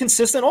we need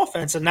consistent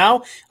offense. And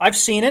now I've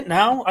seen it.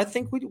 Now I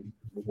think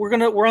we're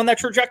on that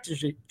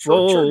trajectory.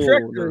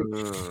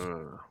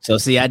 So,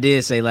 see, I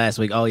did say last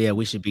week,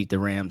 we should beat the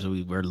Rams.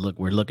 We're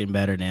looking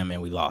better than them, and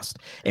we lost.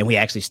 And we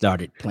actually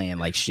started playing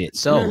like shit.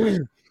 So,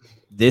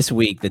 this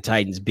week, the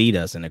Titans beat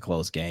us in a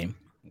close game.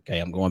 Okay,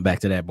 I'm going back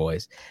to that,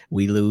 boys.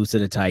 We lose to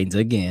the Titans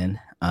again,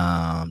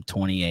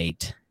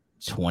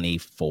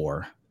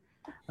 28-24.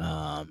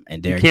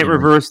 And you can't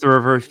reverse the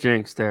reverse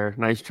jinx there.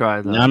 Nice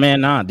try, though. No,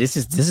 man, no. This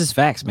is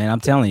facts, man.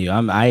 I'm telling you.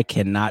 I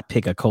cannot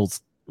pick a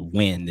Colts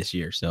win this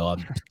year, so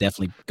I'm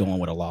definitely going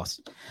with a loss.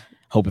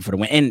 Hoping for the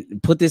win.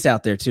 And put this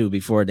out there too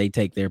before they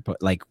take their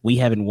we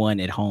haven't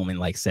won at home in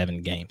like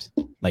 7 games.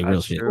 Like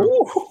real shit.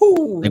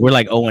 Like we're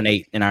like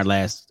 0-8 in our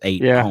last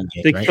 8 home games.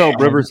 I think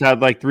Philip Rivers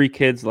had like 3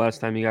 kids last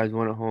time you guys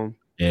won at home.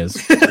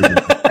 Yes. All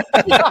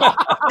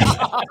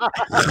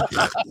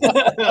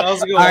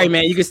right,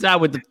 man. You can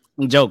stop with the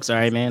jokes, all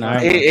right, man. All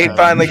right. He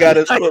finally got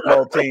his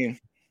football team.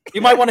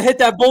 You might want to hit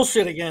that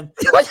bullshit again.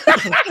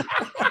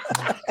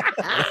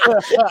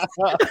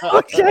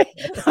 Okay.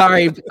 All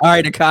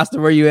right, Acosta,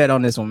 where you at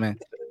on this one, man?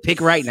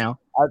 Pick right now.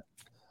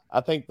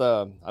 I think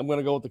I'm going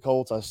to go with the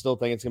Colts. I still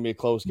think it's going to be a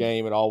close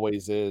game. It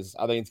always is.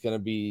 I think it's going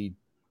to be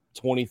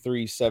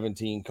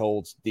 23-17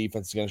 Colts.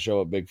 Defense is going to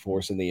show up big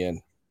force in the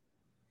end.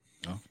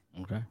 Oh,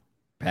 okay.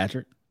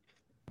 Patrick?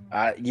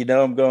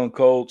 I'm going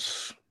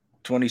Colts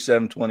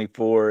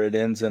 27-24. It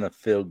ends in a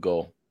field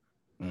goal.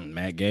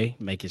 Matt Gay,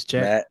 make his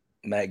check.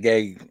 Matt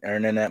Gay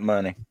earning that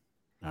money.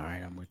 All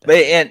right, I'm with that. But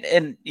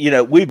and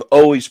we've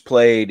always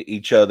played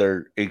each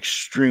other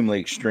extremely,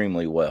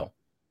 extremely well.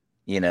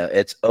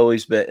 It's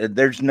always been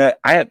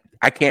I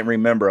can't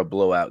remember a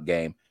blowout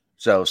game.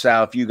 So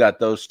Sal, if you got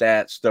those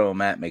stats, throw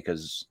them at me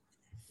because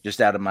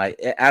just out of my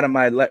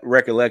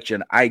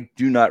recollection, I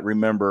do not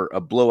remember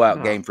a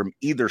blowout game from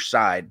either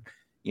side.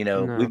 We've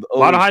a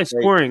lot of high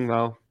scoring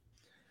though.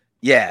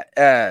 Yeah,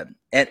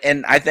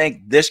 and I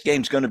think this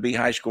game's going to be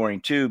high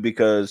scoring too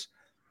because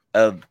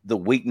of the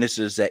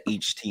weaknesses that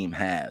each team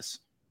has.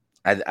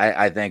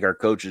 I think our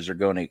coaches are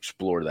going to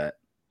explore that.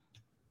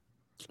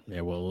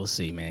 Yeah, well, we'll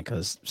see, man,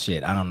 because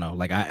shit, I don't know.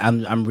 Like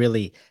I'm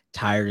really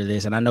tired of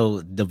this. And I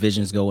know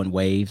divisions go in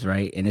waves,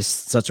 right? And it's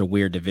such a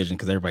weird division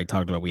because everybody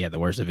talked about we had the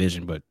worst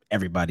division, but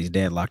everybody's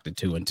deadlocked at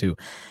 2-2.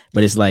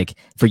 But it's like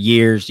for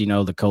years,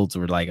 the Colts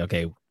were like,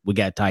 okay, we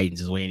got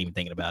Titans, we ain't even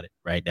thinking about it,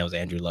 right? That was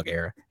Andrew Luck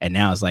era. And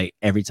now it's like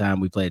every time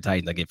we play the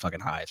Titans, I get fucking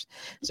hives.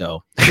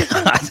 So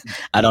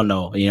I don't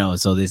know,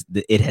 so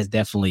it has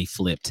definitely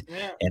flipped.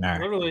 Yeah,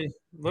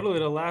 literally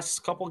the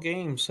last couple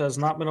games has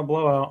not been a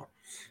blowout.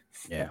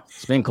 Yeah,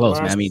 it's been close,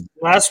 man. I mean,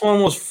 last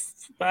one was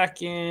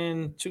back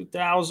in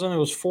 2000. It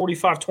was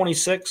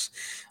 45-26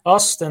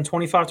 us, then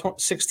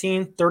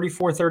 25-16,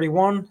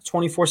 34-31,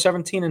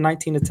 24-17, and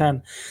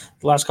 19-10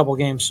 the last couple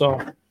games.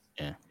 So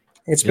yeah.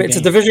 It's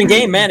a division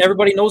game, man.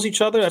 Everybody knows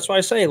each other. That's why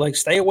I say,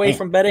 stay away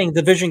from betting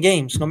division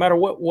games, no matter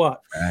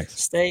what. Right.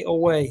 Stay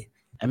away.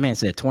 That man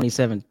said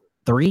 27-3.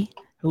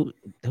 Who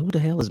the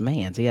hell is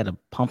Mans? He had a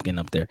pumpkin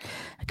up there.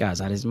 That guy's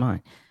out of his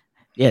mind.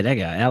 Yeah, that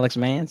guy, Alex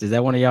Mans. Is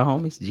that one of y'all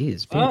homies?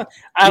 Jesus. I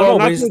don't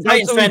know. He's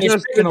Titans fan. He's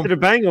to the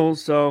Bengals,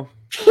 so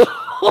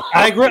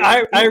I agree.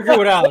 I agree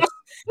with Alex.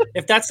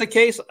 If that's the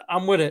case,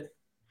 I'm with it.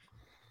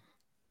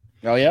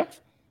 Oh yeah.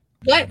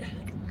 What?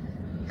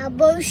 A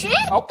bullshit.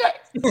 Okay.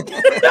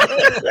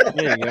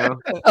 There you go.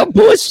 A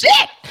bullshit.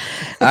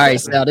 All right,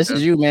 Sal, this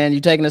is you, man. You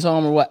taking us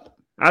home or what?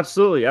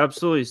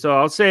 Absolutely. So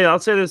I'll say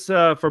this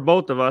for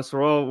both of us.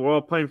 We're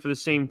all playing for the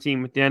same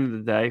team at the end of the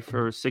day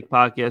for a sick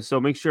podcast. So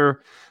make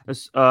sure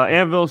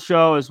Anvil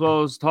show as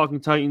well as Talking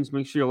Titans.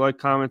 Make sure you like,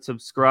 comment,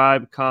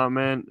 subscribe,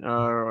 comment. I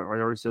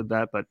already said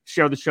that, but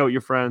share the show with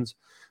your friends.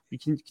 We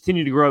can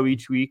continue to grow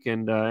each week,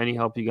 and any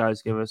help you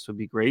guys give us would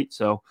be great.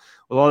 So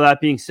with all that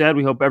being said,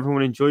 we hope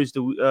everyone enjoys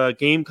the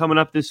game coming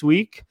up this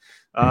week.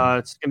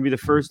 It's going to be the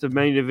first of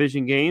many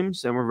division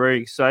games, and we're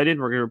very excited.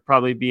 We're going to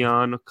probably be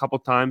on a couple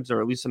times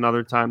or at least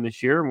another time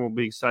this year, and we'll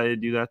be excited to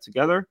do that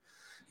together.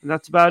 And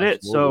that's about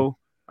it. So,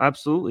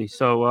 absolutely.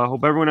 So,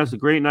 hope everyone has a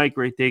great night,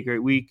 great day,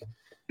 great week.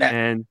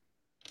 And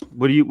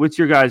what's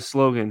your guys'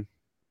 slogan?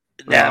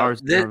 Now,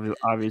 ours,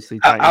 obviously.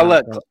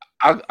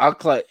 I'll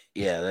clap.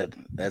 Yeah,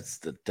 that's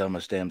the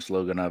dumbest damn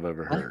slogan I've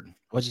ever heard.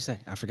 What'd you say?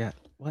 I forgot.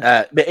 What?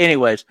 But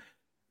anyways,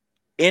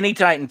 any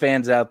Titan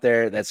fans out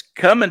there that's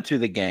coming to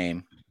the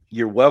game,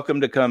 you're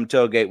welcome to come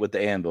tailgate with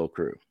the Anvil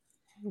crew.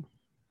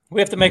 We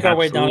have to make our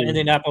way down to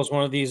Indianapolis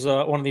one of these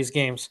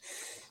games.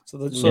 So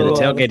the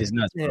tailgate is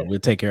nuts, bro. We'll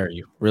take care of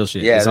you. Real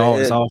shit. Yeah, it's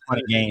all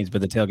funny games,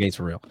 but the tailgate's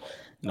for real.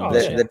 No,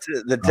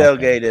 the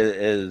tailgate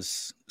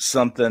is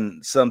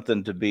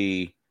something to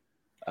be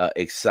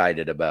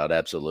excited about.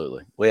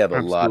 Absolutely. We have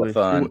a lot of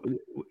fun.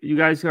 You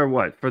guys are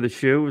what for the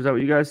shoe? Is that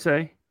what you guys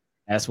say?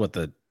 That's what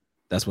the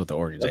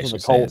organization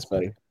the Colts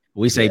says.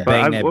 We say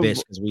bang that bitch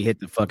because we hit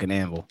the fucking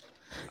Anvil.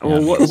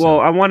 Well,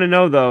 I want to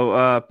know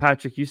though,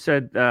 Patrick. You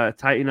said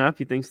tighten up.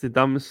 You think's the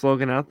dumbest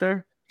slogan out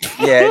there?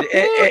 Yeah,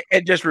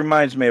 it just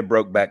reminds me of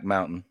Brokeback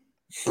Mountain.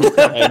 I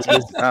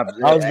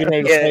was getting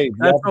ready to say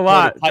that's a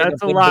lot.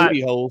 That's a lot.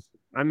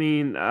 I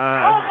mean, if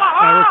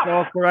I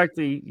recall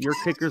correctly, your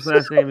kicker's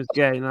last name is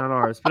Gay, not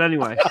ours. But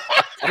anyway,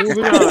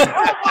 moving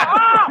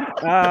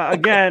on.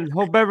 Again,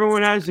 hope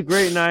everyone has a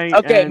great night.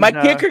 Okay, my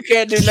kicker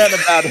can't do nothing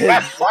about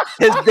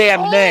his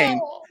damn name.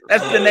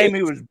 That's the name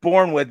he was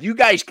born with. You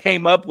guys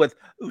came up with,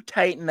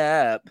 tighten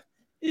up.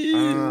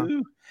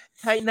 Ooh,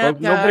 tighten up,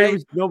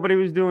 guys. Nobody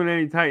was doing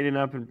any tightening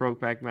up in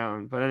Brokeback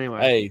Mountain. But anyway.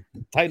 Hey,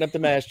 tighten up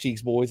the ass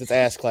cheeks, boys. It's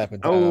ass clapping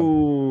time.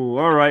 Oh,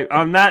 all right.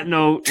 On that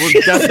note,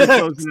 we're definitely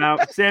closing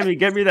out. Sammy,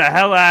 get me the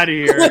hell out of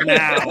here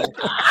now.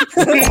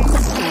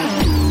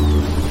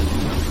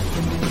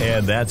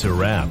 And that's a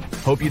wrap.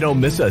 Hope you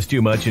don't miss us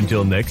too much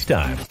until next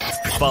time.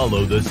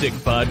 Follow the Sick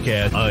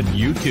Podcast on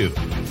YouTube,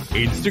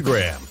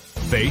 Instagram,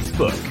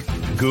 Facebook,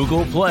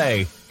 Google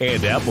Play,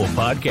 and Apple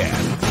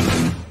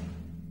Podcasts.